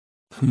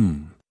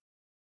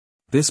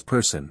 This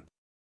person.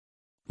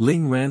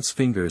 Ling Ran's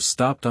fingers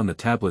stopped on the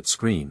tablet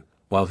screen,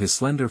 while his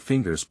slender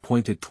fingers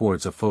pointed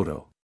towards a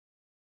photo.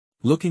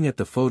 Looking at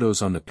the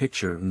photos on the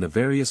picture and the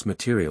various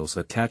materials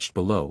attached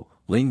below,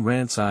 Ling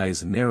Ran's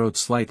eyes narrowed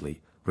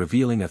slightly,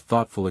 revealing a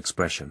thoughtful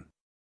expression.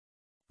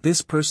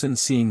 This person.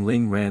 Seeing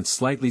Ling Ran's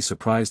slightly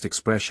surprised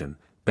expression,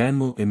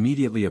 Banmu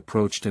immediately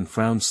approached and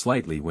frowned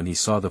slightly when he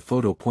saw the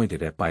photo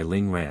pointed at by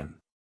Ling Ran.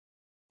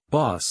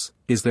 Boss,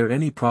 is there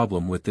any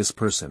problem with this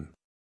person?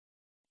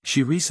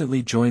 She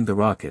recently joined the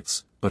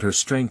Rockets, but her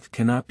strength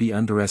cannot be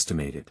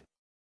underestimated.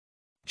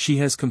 She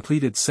has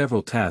completed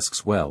several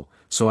tasks well,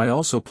 so I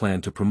also plan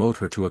to promote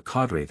her to a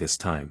cadre this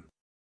time.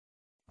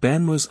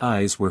 Banmu's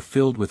eyes were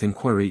filled with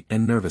inquiry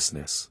and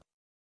nervousness.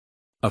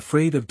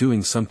 Afraid of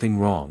doing something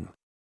wrong.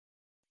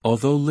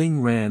 Although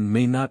Ling Ran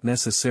may not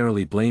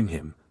necessarily blame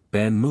him,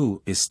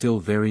 Banmu is still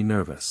very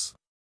nervous.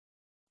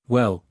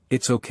 Well,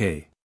 it's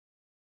okay.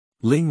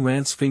 Ling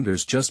Ran's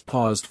fingers just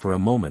paused for a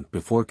moment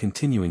before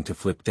continuing to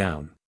flip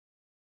down.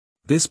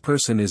 This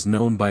person is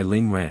known by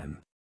Ling Ran.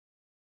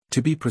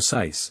 To be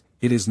precise,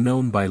 it is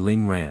known by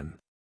Ling Ran.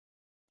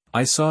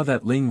 I saw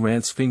that Ling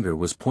Ran's finger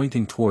was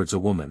pointing towards a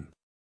woman.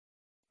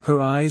 Her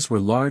eyes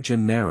were large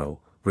and narrow,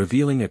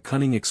 revealing a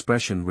cunning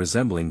expression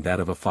resembling that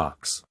of a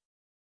fox.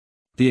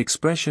 The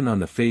expression on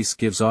the face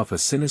gives off a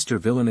sinister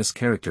villainous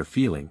character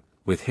feeling,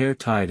 with hair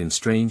tied in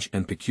strange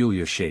and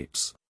peculiar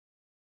shapes.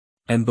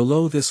 And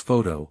below this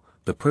photo,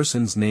 the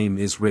person's name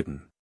is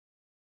written.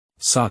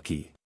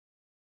 Saki.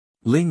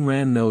 Ling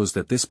Ran knows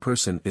that this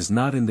person is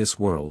not in this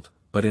world,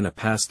 but in a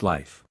past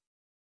life.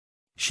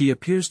 She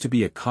appears to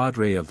be a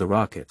cadre of the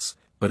Rockets,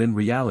 but in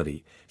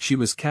reality, she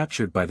was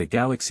captured by the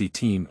Galaxy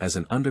team as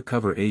an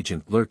undercover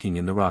agent lurking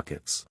in the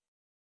Rockets.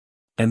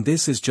 And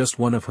this is just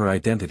one of her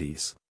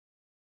identities.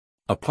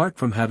 Apart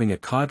from having a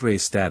cadre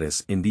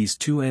status in these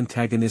two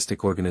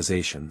antagonistic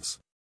organizations.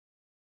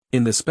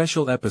 In the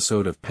special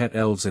episode of Pet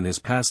Elves in his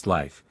past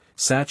life,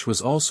 Satch was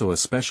also a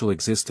special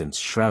existence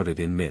shrouded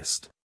in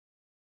mist.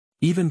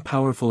 Even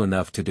powerful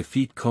enough to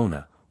defeat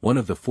Kona, one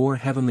of the 4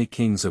 heavenly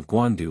kings of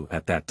Guandu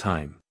at that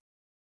time.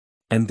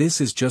 And this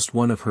is just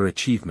one of her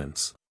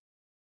achievements.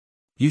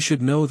 You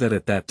should know that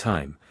at that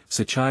time,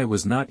 Sachai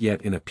was not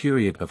yet in a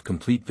period of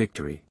complete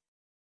victory.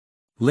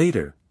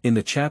 Later, in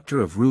the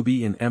chapter of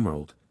Ruby and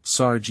Emerald,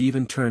 Sarge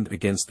even turned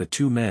against the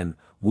 2 men,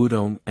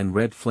 Wudong and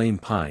Red Flame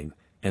Pine,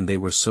 and they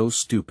were so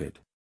stupid.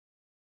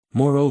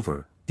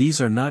 Moreover, these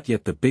are not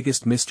yet the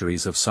biggest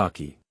mysteries of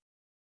Saki.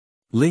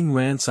 Ling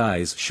Ran's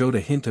eyes showed a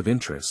hint of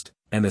interest,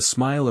 and a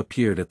smile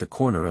appeared at the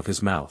corner of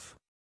his mouth.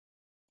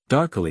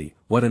 Darkley,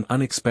 what an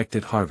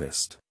unexpected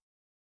harvest.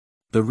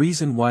 The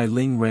reason why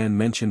Ling Ran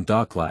mentioned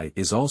Darkley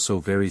is also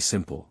very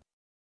simple.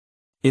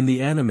 In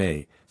the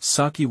anime,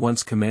 Saki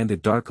once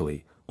commanded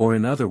Darkley, or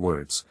in other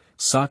words,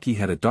 Saki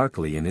had a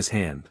Darkley in his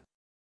hand.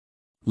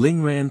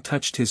 Ling Ran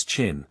touched his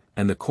chin,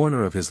 and the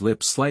corner of his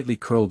lips slightly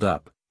curled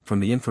up. From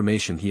the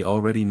information he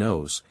already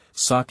knows,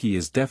 Saki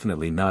is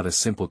definitely not a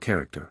simple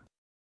character.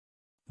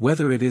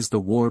 Whether it is the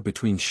war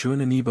between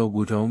Shunaniba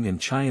Wudong and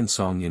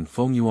Qiansong in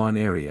Fengyuan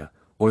area,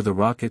 or the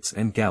Rockets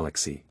and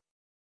Galaxy.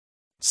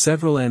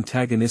 Several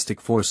antagonistic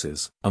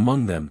forces,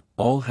 among them,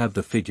 all have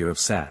the figure of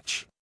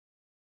Satch.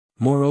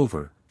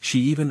 Moreover, she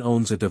even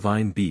owns a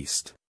divine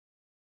beast.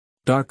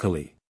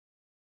 Darkly.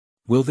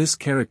 Will this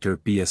character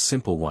be a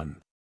simple one?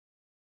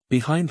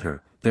 Behind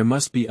her, there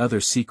must be other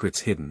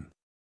secrets hidden.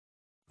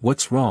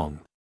 What's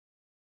wrong?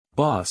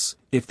 Boss,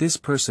 if this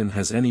person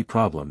has any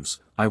problems,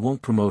 I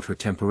won't promote her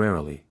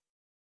temporarily.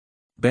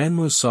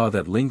 Banmu saw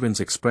that Lingran's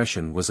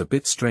expression was a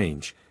bit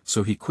strange,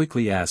 so he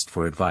quickly asked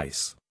for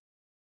advice.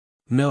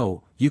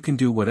 No, you can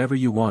do whatever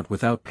you want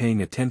without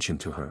paying attention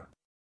to her.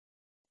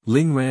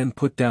 Ling Ran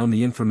put down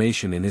the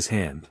information in his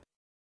hand.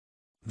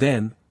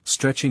 Then,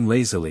 stretching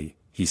lazily,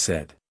 he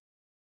said.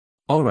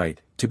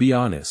 Alright, to be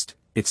honest,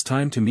 it's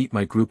time to meet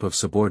my group of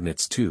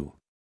subordinates too.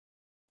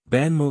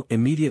 Banmu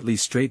immediately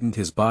straightened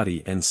his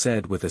body and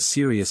said with a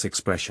serious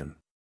expression.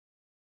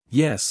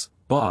 Yes,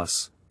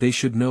 boss, they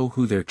should know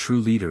who their true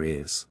leader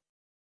is.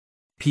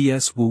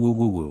 P.S. Woo woo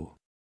woo woo.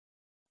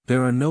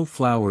 There are no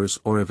flowers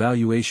or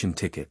evaluation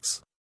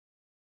tickets.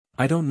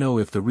 I don't know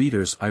if the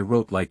readers I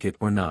wrote like it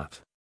or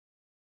not.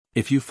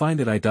 If you find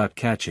it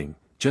eye-catching,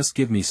 just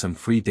give me some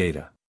free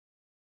data.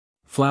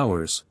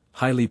 Flowers,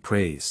 highly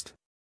praised.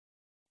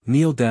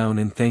 Kneel down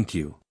and thank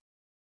you.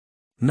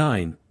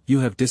 9. You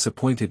have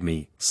disappointed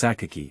me,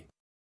 Sakaki.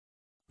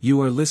 You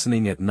are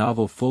listening at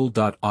Novel Full.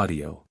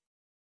 Audio.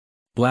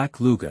 Black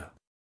Luga.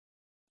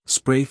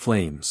 Spray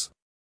flames.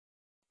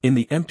 In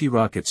the empty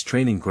rocket's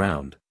training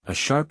ground, a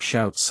sharp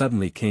shout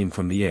suddenly came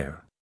from the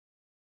air.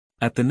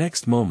 At the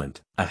next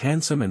moment, a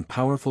handsome and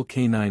powerful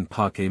canine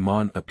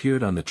Pokémon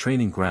appeared on the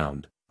training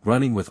ground,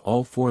 running with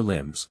all four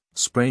limbs,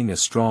 spraying a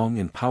strong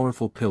and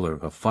powerful pillar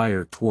of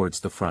fire towards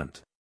the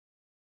front.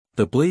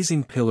 The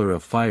blazing pillar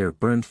of fire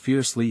burned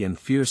fiercely and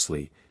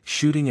fiercely,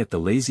 shooting at the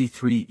lazy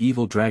three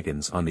evil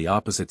dragons on the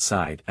opposite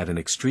side at an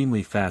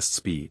extremely fast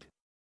speed.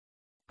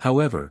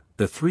 However,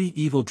 the three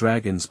evil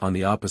dragons on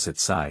the opposite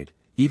side,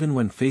 even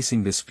when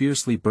facing this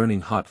fiercely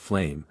burning hot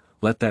flame,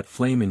 let that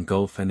flame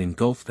engulf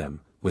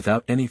them,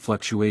 without any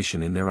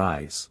fluctuation in their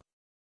eyes.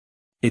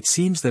 It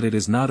seems that it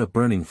is not a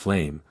burning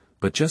flame,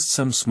 but just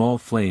some small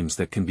flames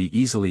that can be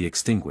easily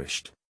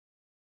extinguished.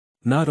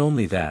 Not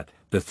only that,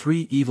 the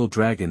three evil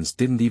dragons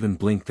didn't even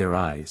blink their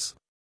eyes.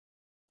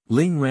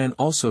 Ling Ran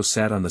also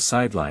sat on the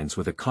sidelines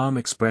with a calm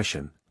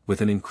expression,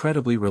 with an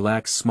incredibly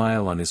relaxed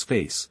smile on his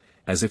face,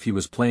 as if he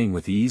was playing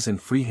with ease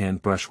and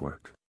freehand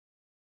brushwork.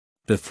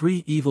 The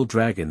three evil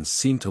dragons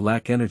seemed to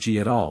lack energy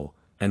at all,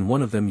 and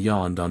one of them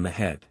yawned on the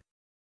head.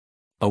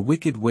 A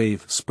wicked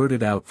wave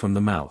spurted out from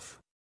the mouth.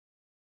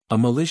 A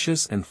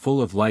malicious and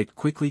full of light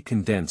quickly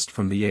condensed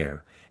from the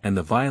air, and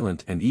the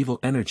violent and evil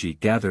energy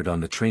gathered on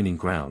the training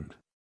ground.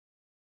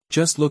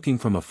 Just looking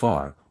from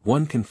afar,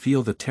 one can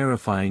feel the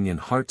terrifying and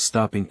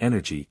heart-stopping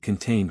energy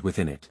contained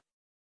within it.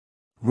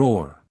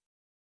 Roar!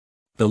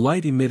 The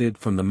light emitted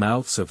from the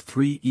mouths of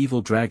three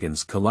evil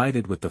dragons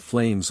collided with the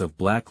flames of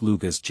Black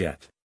Luga's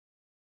jet.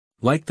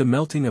 Like the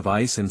melting of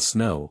ice and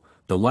snow,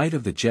 the light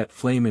of the jet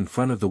flame in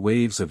front of the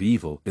waves of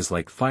evil is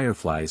like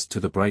fireflies to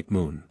the bright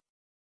moon.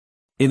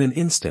 In an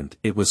instant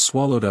it was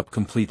swallowed up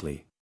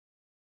completely.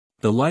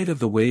 The light of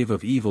the wave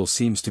of evil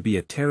seems to be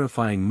a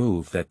terrifying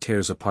move that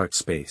tears apart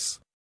space.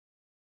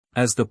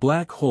 As the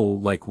black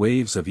hole-like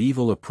waves of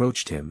evil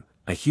approached him,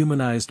 a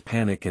humanized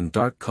panic and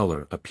dark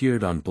color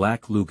appeared on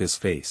Black Luga's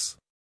face.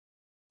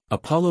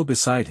 Apollo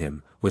beside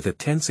him, with a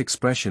tense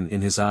expression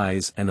in his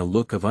eyes and a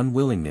look of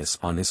unwillingness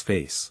on his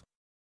face.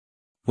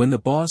 When the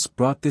boss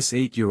brought this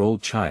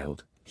 8-year-old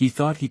child, he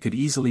thought he could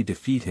easily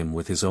defeat him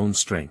with his own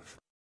strength.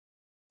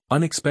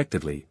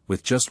 Unexpectedly,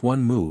 with just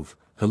one move,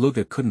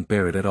 Helona couldn't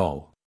bear it at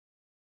all.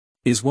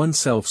 Is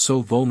oneself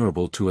so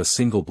vulnerable to a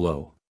single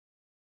blow?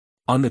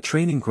 On the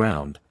training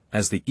ground,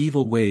 as the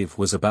evil wave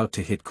was about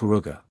to hit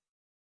Kuruga.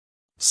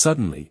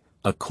 Suddenly,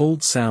 a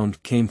cold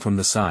sound came from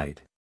the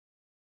side.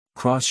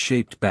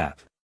 Cross-shaped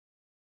bat.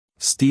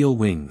 Steel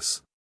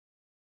wings.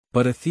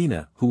 But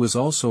Athena, who was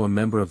also a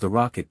member of the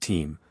rocket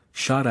team,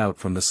 shot out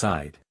from the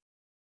side.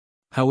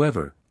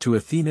 However, to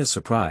Athena's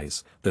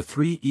surprise, the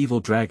three evil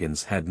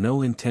dragons had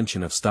no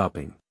intention of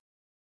stopping.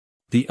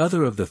 The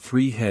other of the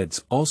three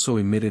heads also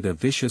emitted a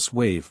vicious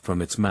wave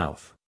from its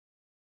mouth.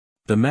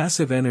 The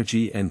massive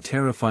energy and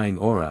terrifying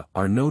aura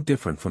are no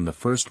different from the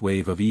first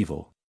wave of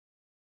evil.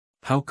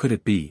 How could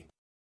it be?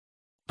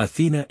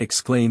 Athena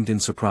exclaimed in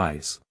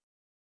surprise.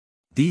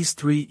 These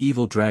three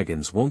evil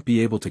dragons won't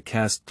be able to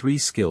cast three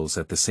skills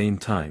at the same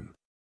time.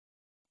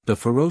 The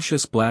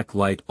ferocious black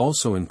light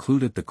also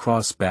included the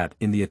cross bat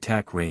in the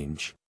attack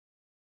range.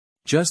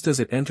 Just as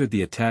it entered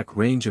the attack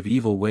range of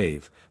evil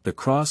wave, the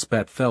cross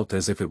bat felt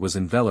as if it was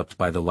enveloped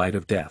by the light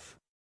of death.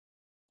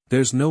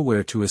 There's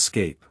nowhere to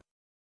escape.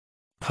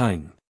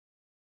 Pang.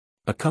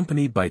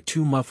 Accompanied by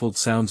two muffled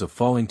sounds of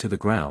falling to the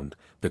ground,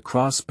 the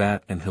cross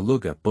bat and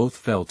Helona both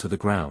fell to the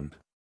ground.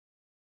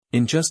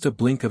 In just a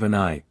blink of an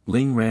eye,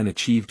 Ling Ran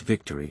achieved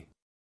victory.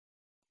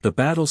 The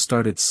battle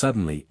started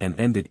suddenly and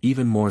ended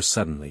even more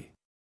suddenly.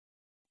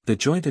 The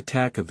joint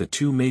attack of the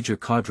two major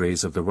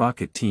cadres of the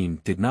rocket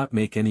team did not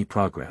make any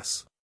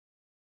progress.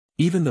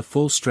 Even the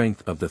full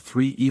strength of the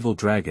three evil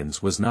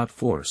dragons was not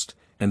forced,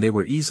 and they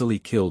were easily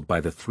killed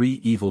by the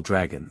three evil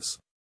dragons.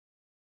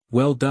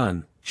 Well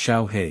done,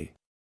 Xiao He.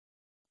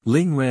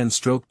 Ling Ran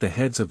stroked the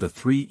heads of the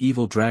three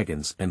evil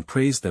dragons and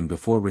praised them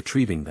before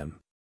retrieving them.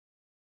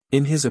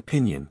 In his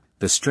opinion,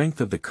 the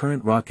strength of the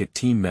current rocket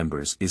team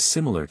members is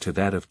similar to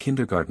that of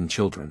kindergarten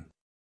children.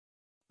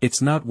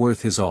 It's not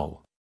worth his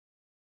all.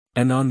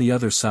 And on the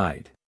other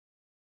side,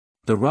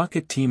 the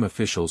rocket team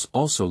officials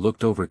also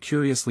looked over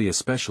curiously,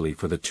 especially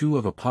for the two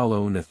of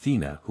Apollo and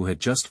Athena who had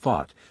just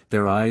fought.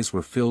 Their eyes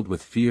were filled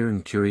with fear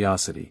and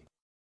curiosity.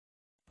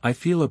 I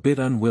feel a bit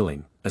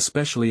unwilling,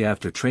 especially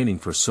after training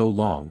for so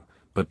long,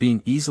 but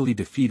being easily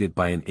defeated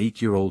by an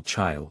 8-year-old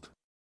child.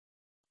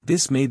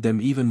 This made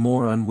them even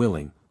more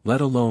unwilling,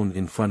 let alone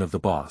in front of the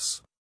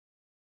boss.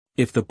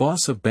 If the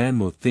boss of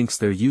Banmu thinks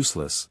they're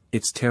useless,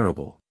 it's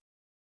terrible.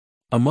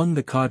 Among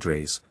the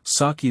cadres,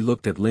 Saki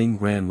looked at Ling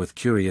Ran with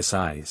curious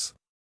eyes.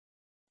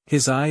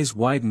 His eyes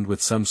widened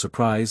with some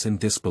surprise and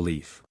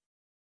disbelief.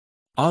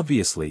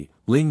 Obviously,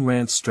 Ling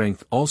Ran's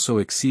strength also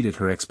exceeded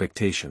her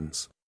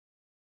expectations.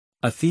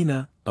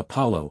 Athena,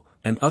 Apollo,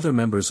 and other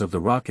members of the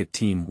rocket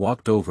team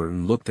walked over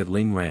and looked at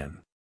Ling Ran.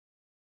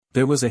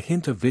 There was a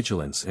hint of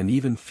vigilance and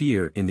even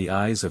fear in the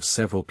eyes of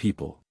several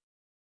people.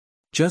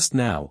 Just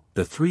now,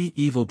 the three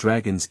evil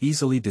dragons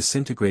easily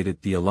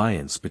disintegrated the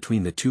alliance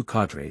between the two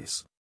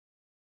cadres.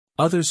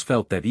 Others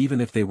felt that even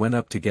if they went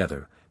up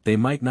together, they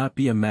might not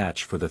be a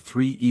match for the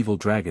three evil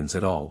dragons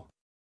at all.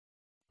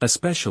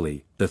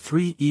 Especially, the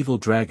three evil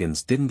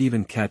dragons didn't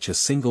even catch a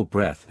single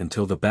breath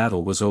until the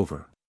battle was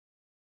over.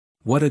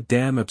 What a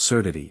damn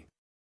absurdity.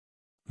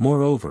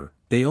 Moreover,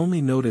 they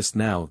only noticed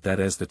now that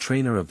as the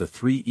trainer of the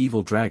three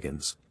evil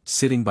dragons,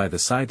 sitting by the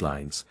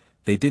sidelines,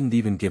 they didn't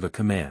even give a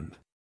command.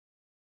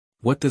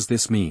 What does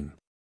this mean?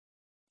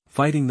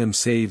 Fighting them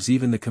saves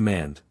even the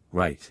command,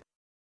 right?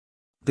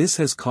 This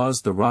has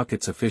caused the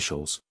rocket's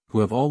officials,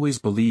 who have always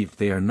believed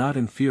they are not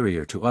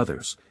inferior to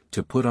others,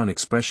 to put on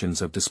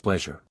expressions of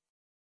displeasure.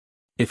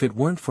 If it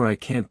weren't for I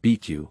can't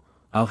beat you,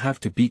 I'll have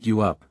to beat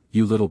you up,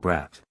 you little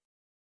brat.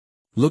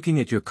 Looking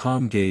at your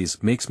calm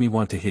gaze makes me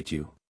want to hit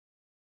you.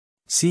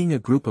 Seeing a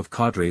group of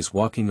cadres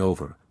walking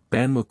over,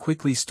 Banmu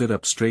quickly stood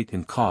up straight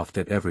and coughed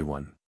at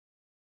everyone.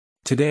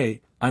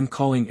 Today, I'm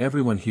calling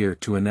everyone here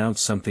to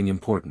announce something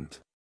important.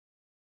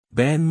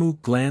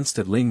 Banmu glanced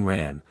at Ling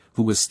Ran,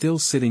 who was still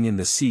sitting in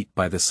the seat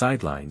by the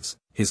sidelines,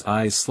 his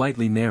eyes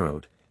slightly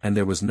narrowed, and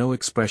there was no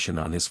expression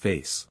on his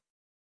face.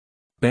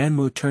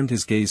 Banmu turned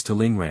his gaze to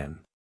Ling Ran.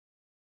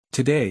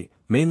 Today,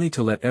 mainly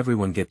to let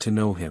everyone get to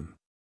know him.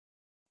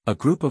 A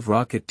group of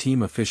rocket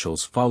team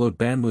officials followed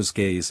Banmu's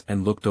gaze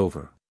and looked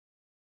over.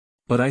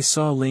 But I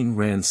saw Ling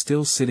Ran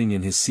still sitting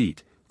in his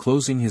seat,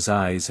 closing his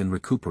eyes and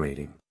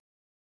recuperating.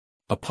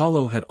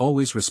 Apollo had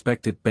always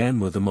respected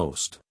Banmu the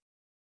most.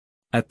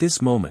 At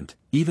this moment,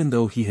 even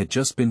though he had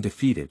just been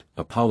defeated,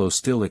 Apollo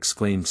still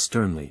exclaimed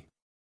sternly.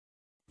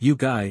 You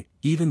guy,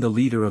 even the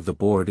leader of the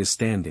board is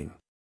standing.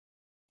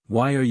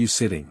 Why are you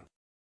sitting?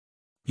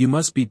 You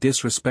must be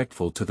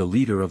disrespectful to the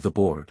leader of the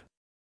board.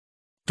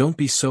 Don't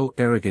be so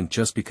arrogant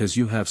just because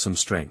you have some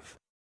strength.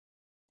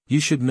 You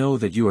should know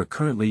that you are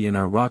currently in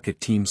our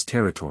rocket team's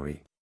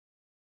territory.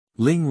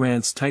 Ling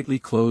Ran's tightly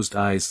closed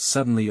eyes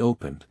suddenly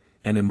opened,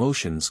 and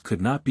emotions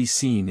could not be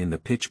seen in the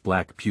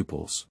pitch-black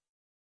pupils.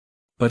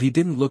 But he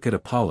didn't look at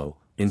Apollo,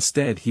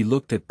 instead he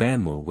looked at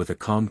Banmu with a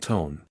calm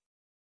tone.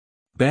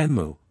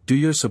 Banmu, do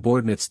your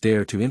subordinates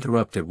dare to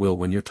interrupt at will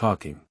when you're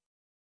talking?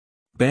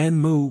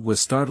 Banmu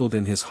was startled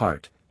in his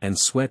heart, and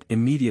sweat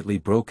immediately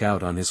broke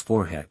out on his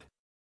forehead.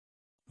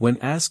 When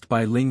asked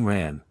by Ling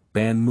Ran,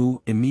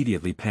 Banmu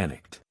immediately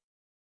panicked.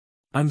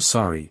 I'm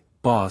sorry,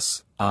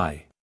 boss,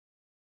 I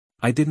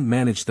didn't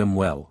manage them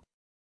well.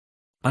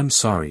 I'm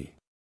sorry.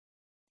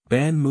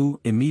 Banmu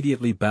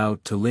immediately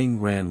bowed to Ling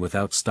Ran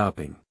without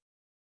stopping.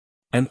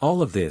 And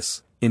all of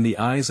this, in the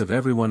eyes of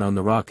everyone on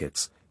the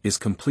rockets, is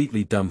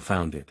completely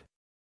dumbfounded.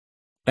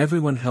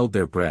 Everyone held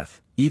their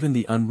breath, even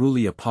the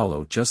unruly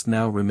Apollo just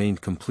now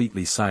remained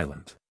completely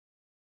silent.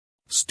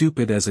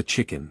 Stupid as a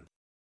chicken.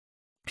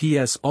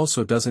 P.S.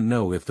 also doesn't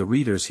know if the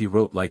readers he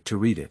wrote like to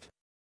read it.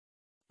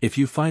 If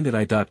you find it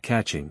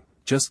eye-catching,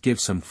 just give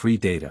some free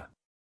data.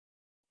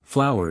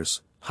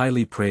 Flowers,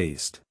 highly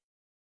praised.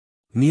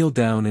 Kneel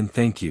down and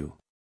thank you.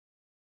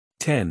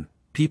 10.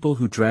 People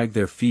who drag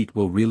their feet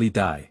will really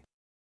die.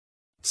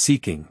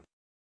 Seeking.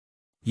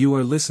 You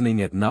are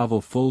listening at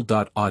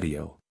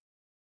novelfull.audio.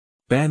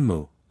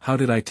 Banmu, how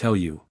did I tell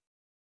you?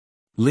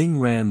 Ling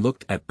Ran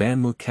looked at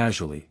Banmu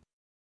casually.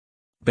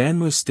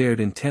 Banmu stared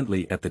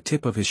intently at the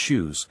tip of his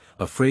shoes,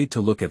 afraid to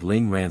look at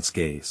Ling Ran's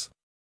gaze.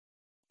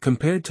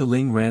 Compared to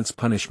Ling Ran's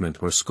punishment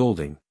or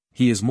scolding,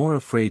 he is more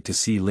afraid to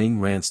see Ling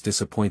Ran's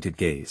disappointed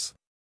gaze.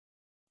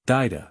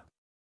 Dida.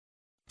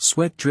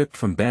 Sweat dripped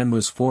from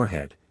Banmu's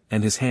forehead,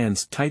 and his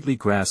hands tightly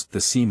grasped the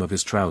seam of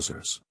his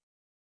trousers.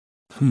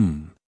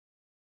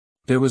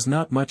 There was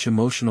not much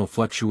emotional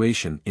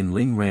fluctuation in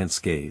Ling Ran's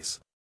gaze.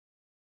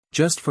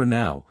 Just for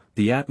now,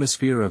 the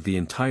atmosphere of the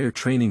entire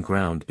training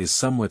ground is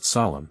somewhat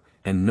solemn,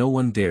 and no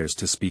one dares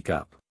to speak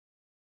up.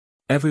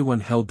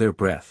 Everyone held their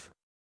breath.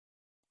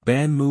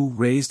 Banmu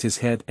raised his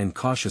head and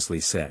cautiously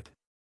said.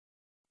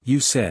 You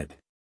said.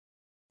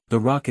 The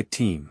rocket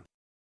team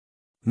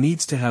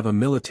needs to have a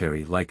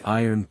military-like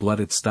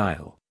iron-blooded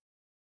style.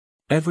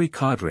 Every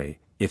cadre,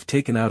 if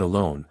taken out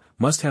alone,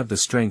 must have the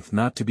strength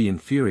not to be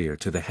inferior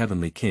to the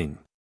Heavenly King.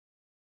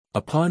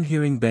 Upon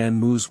hearing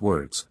Banmu's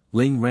words,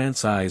 Ling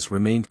Ran's eyes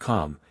remained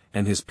calm,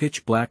 and his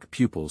pitch-black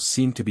pupils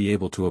seemed to be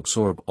able to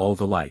absorb all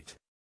the light.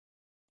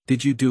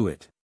 Did you do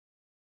it?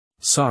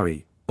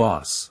 Sorry,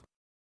 boss.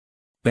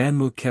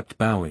 Banmu kept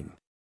bowing.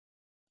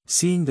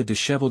 Seeing the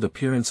disheveled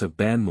appearance of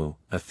Banmu,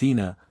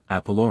 Athena,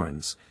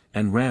 Apollorans,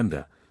 and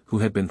Ramda, who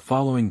had been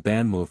following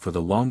Banmu for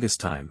the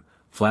longest time,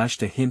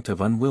 flashed a hint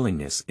of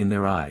unwillingness in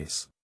their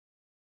eyes.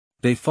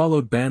 They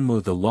followed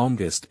Banmu the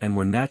longest and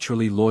were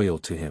naturally loyal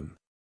to him.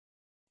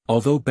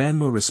 Although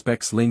Banmu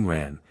respects Ling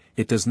Ran,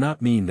 it does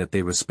not mean that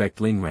they respect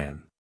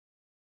Lingran.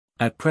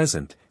 At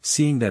present,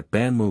 seeing that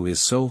Banmu is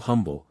so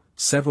humble,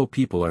 several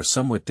people are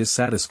somewhat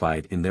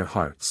dissatisfied in their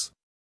hearts.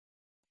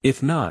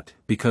 If not,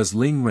 because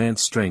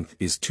Lingran's strength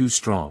is too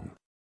strong.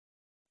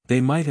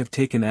 They might have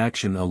taken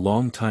action a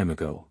long time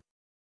ago.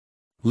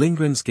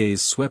 Lingran's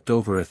gaze swept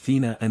over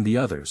Athena and the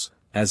others,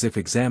 as if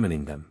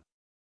examining them.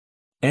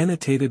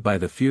 Annotated by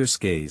the fierce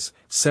gaze,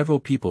 several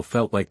people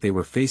felt like they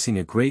were facing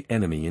a great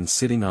enemy and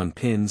sitting on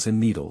pins and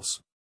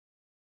needles.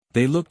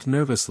 They looked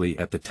nervously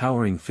at the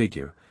towering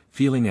figure,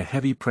 feeling a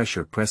heavy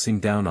pressure pressing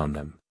down on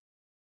them.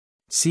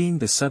 Seeing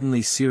the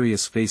suddenly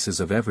serious faces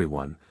of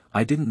everyone,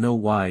 I didn't know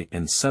why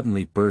and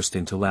suddenly burst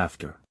into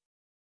laughter.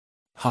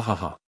 Ha ha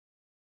ha.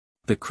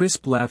 The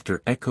crisp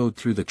laughter echoed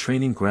through the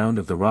training ground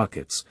of the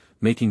rockets,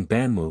 making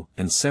Banmu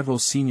and several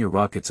senior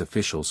rockets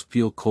officials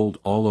feel cold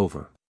all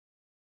over.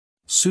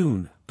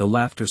 Soon, the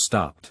laughter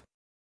stopped.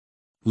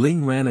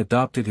 Ling Ran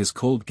adopted his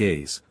cold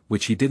gaze,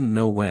 which he didn't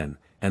know when,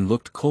 and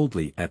looked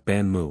coldly at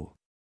Banmu.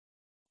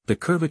 The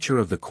curvature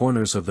of the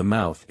corners of the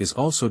mouth is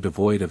also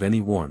devoid of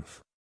any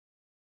warmth.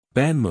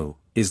 Banmu,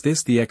 is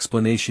this the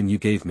explanation you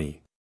gave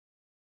me?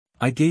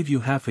 I gave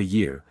you half a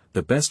year,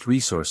 the best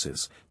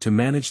resources, to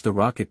manage the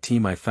rocket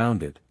team I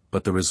founded,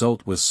 but the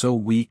result was so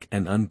weak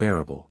and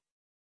unbearable.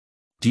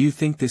 Do you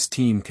think this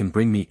team can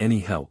bring me any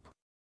help?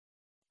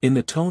 In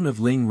the tone of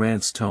Ling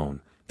Ran's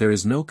tone, there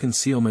is no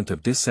concealment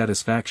of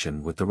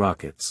dissatisfaction with the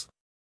rockets.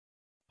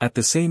 At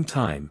the same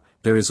time,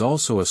 there is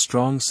also a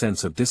strong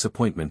sense of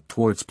disappointment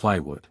towards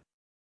plywood.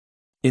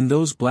 In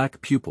those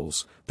black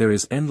pupils, there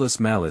is endless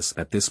malice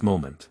at this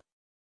moment.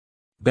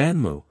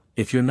 Banmu,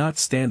 if you're not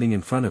standing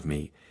in front of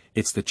me,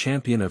 it's the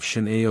champion of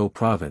Shin'eo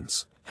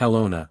province,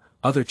 Helona,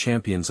 other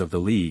champions of the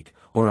league,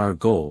 or our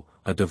goal,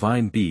 a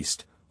divine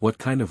beast, what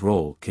kind of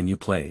role can you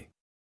play?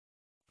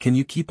 Can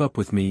you keep up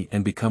with me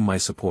and become my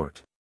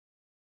support?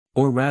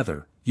 Or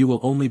rather, you will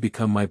only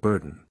become my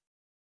burden.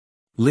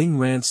 Ling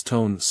Ran's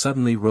tone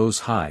suddenly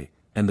rose high,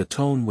 and the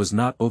tone was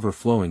not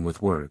overflowing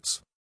with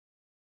words.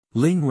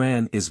 Ling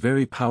Ran is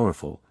very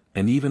powerful,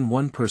 and even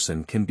one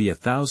person can be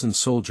 1,000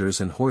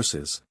 soldiers and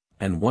horses,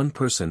 and one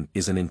person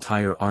is an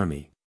entire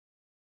army.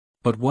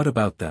 But what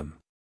about them?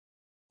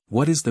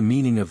 What is the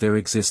meaning of their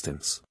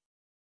existence?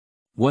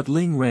 What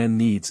Ling Ran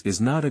needs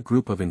is not a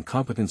group of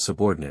incompetent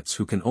subordinates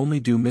who can only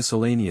do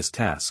miscellaneous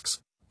tasks,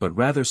 but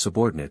rather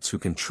subordinates who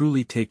can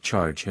truly take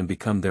charge and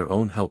become their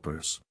own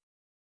helpers.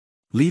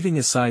 Leaving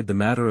aside the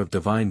matter of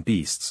divine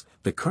beasts,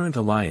 the current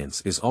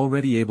alliance is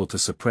already able to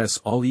suppress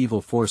all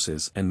evil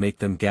forces and make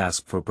them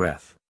gasp for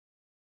breath.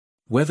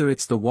 Whether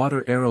it's the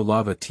Water Arrow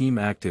Lava team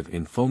active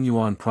in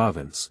Fengyuan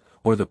province,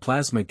 or the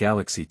Plasma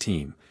Galaxy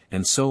team,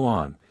 and so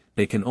on,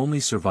 they can only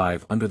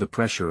survive under the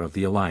pressure of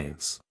the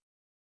alliance.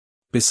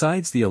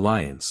 Besides the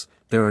alliance,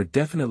 there are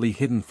definitely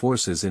hidden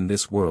forces in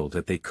this world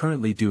that they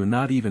currently do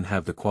not even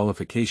have the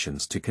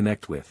qualifications to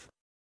connect with.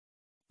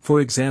 For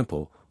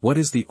example, what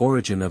is the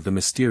origin of the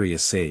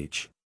mysterious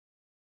sage?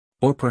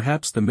 Or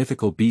perhaps the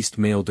mythical beast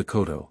male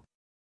Dakoto?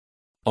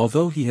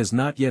 Although he has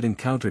not yet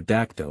encountered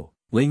Dakdo,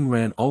 Ling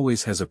Ran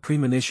always has a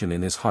premonition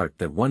in his heart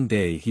that one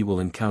day he will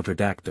encounter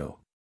Dakdo.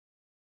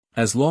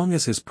 As long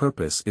as his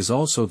purpose is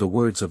also the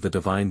words of the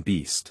divine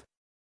beast.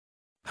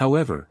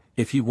 However,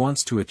 if he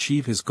wants to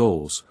achieve his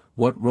goals,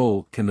 what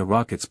role can the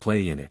rockets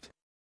play in it?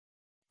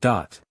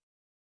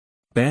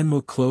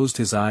 Banmu closed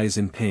his eyes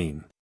in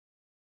pain.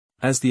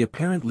 As the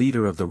apparent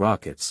leader of the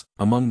rockets,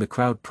 among the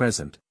crowd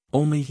present,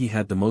 only he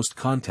had the most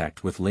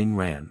contact with Ling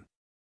Ran.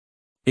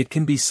 It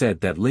can be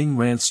said that Ling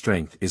Ran's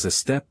strength is a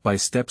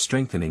step-by-step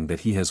strengthening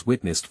that he has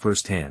witnessed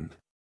firsthand.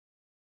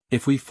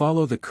 If we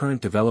follow the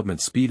current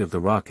development speed of the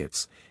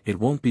rockets, it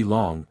won't be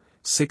long,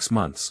 6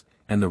 months,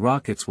 and the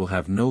rockets will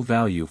have no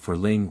value for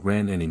Ling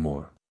Ran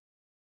anymore.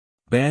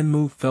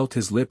 Banmu felt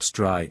his lips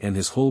dry and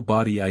his whole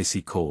body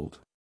icy cold.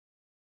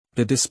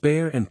 The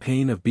despair and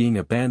pain of being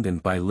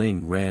abandoned by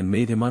Ling Ran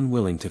made him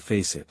unwilling to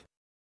face it.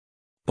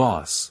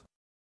 Boss.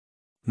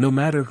 No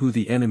matter who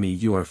the enemy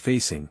you are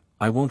facing,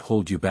 I won't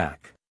hold you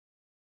back.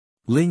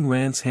 Ling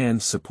Ran's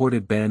hand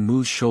supported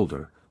Banmu's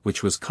shoulder,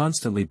 which was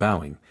constantly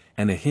bowing,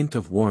 and a hint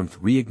of warmth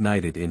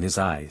reignited in his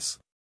eyes.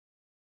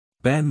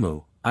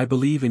 Banmu, I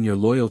believe in your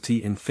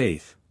loyalty and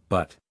faith,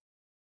 but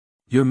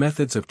your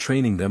methods of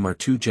training them are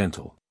too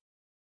gentle.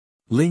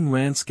 Ling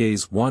Ran's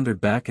gaze wandered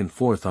back and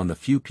forth on the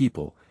few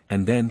people,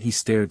 and then he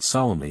stared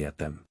solemnly at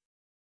them.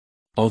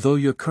 Although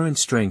your current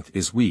strength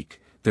is weak,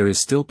 there is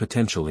still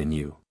potential in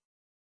you.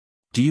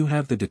 Do you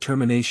have the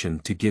determination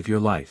to give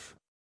your life?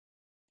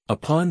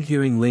 Upon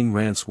hearing Ling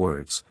Ran's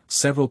words,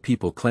 several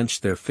people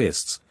clenched their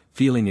fists,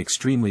 feeling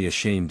extremely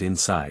ashamed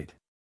inside.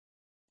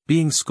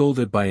 Being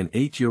scolded by an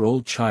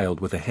 8-year-old child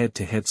with a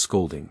head-to-head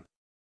scolding.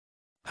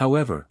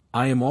 However,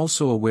 I am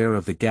also aware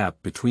of the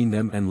gap between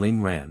them and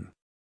Ling Ran.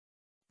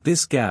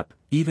 This gap,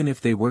 even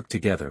if they work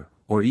together,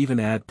 or even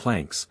add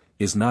planks,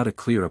 is not a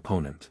clear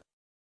opponent.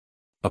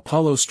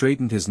 Apollo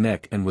straightened his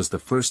neck and was the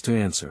first to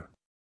answer.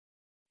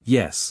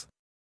 Yes.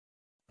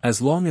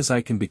 As long as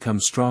I can become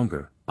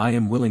stronger, I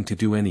am willing to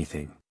do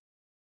anything.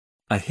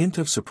 A hint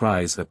of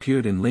surprise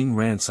appeared in Ling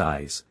Ran's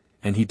eyes,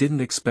 and he didn't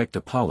expect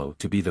Apollo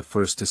to be the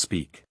first to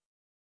speak.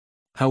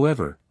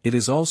 However, it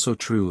is also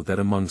true that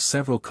among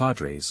several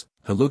cadres,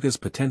 Helaga's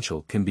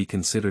potential can be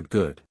considered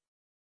good.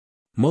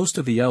 Most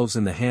of the elves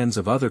in the hands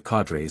of other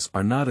cadres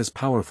are not as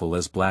powerful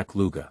as Black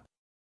Luga.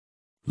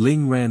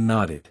 Ling Ran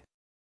nodded.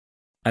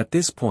 At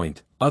this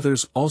point,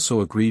 others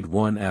also agreed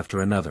one after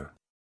another.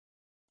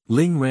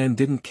 Ling Ran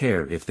didn't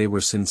care if they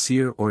were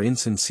sincere or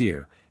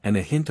insincere, and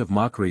a hint of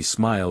mockery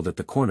smiled at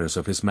the corners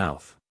of his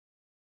mouth.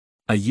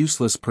 A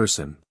useless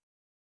person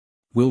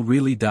will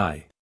really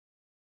die.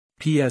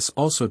 P.S.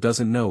 also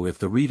doesn't know if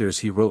the readers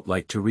he wrote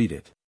like to read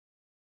it.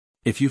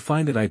 If you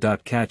find it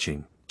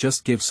eye-catching,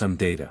 just give some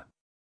data.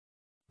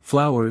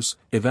 Flowers,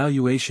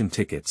 evaluation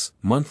tickets,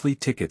 monthly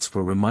tickets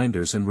for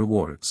reminders and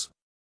rewards.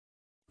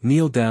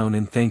 Kneel down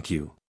and thank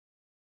you.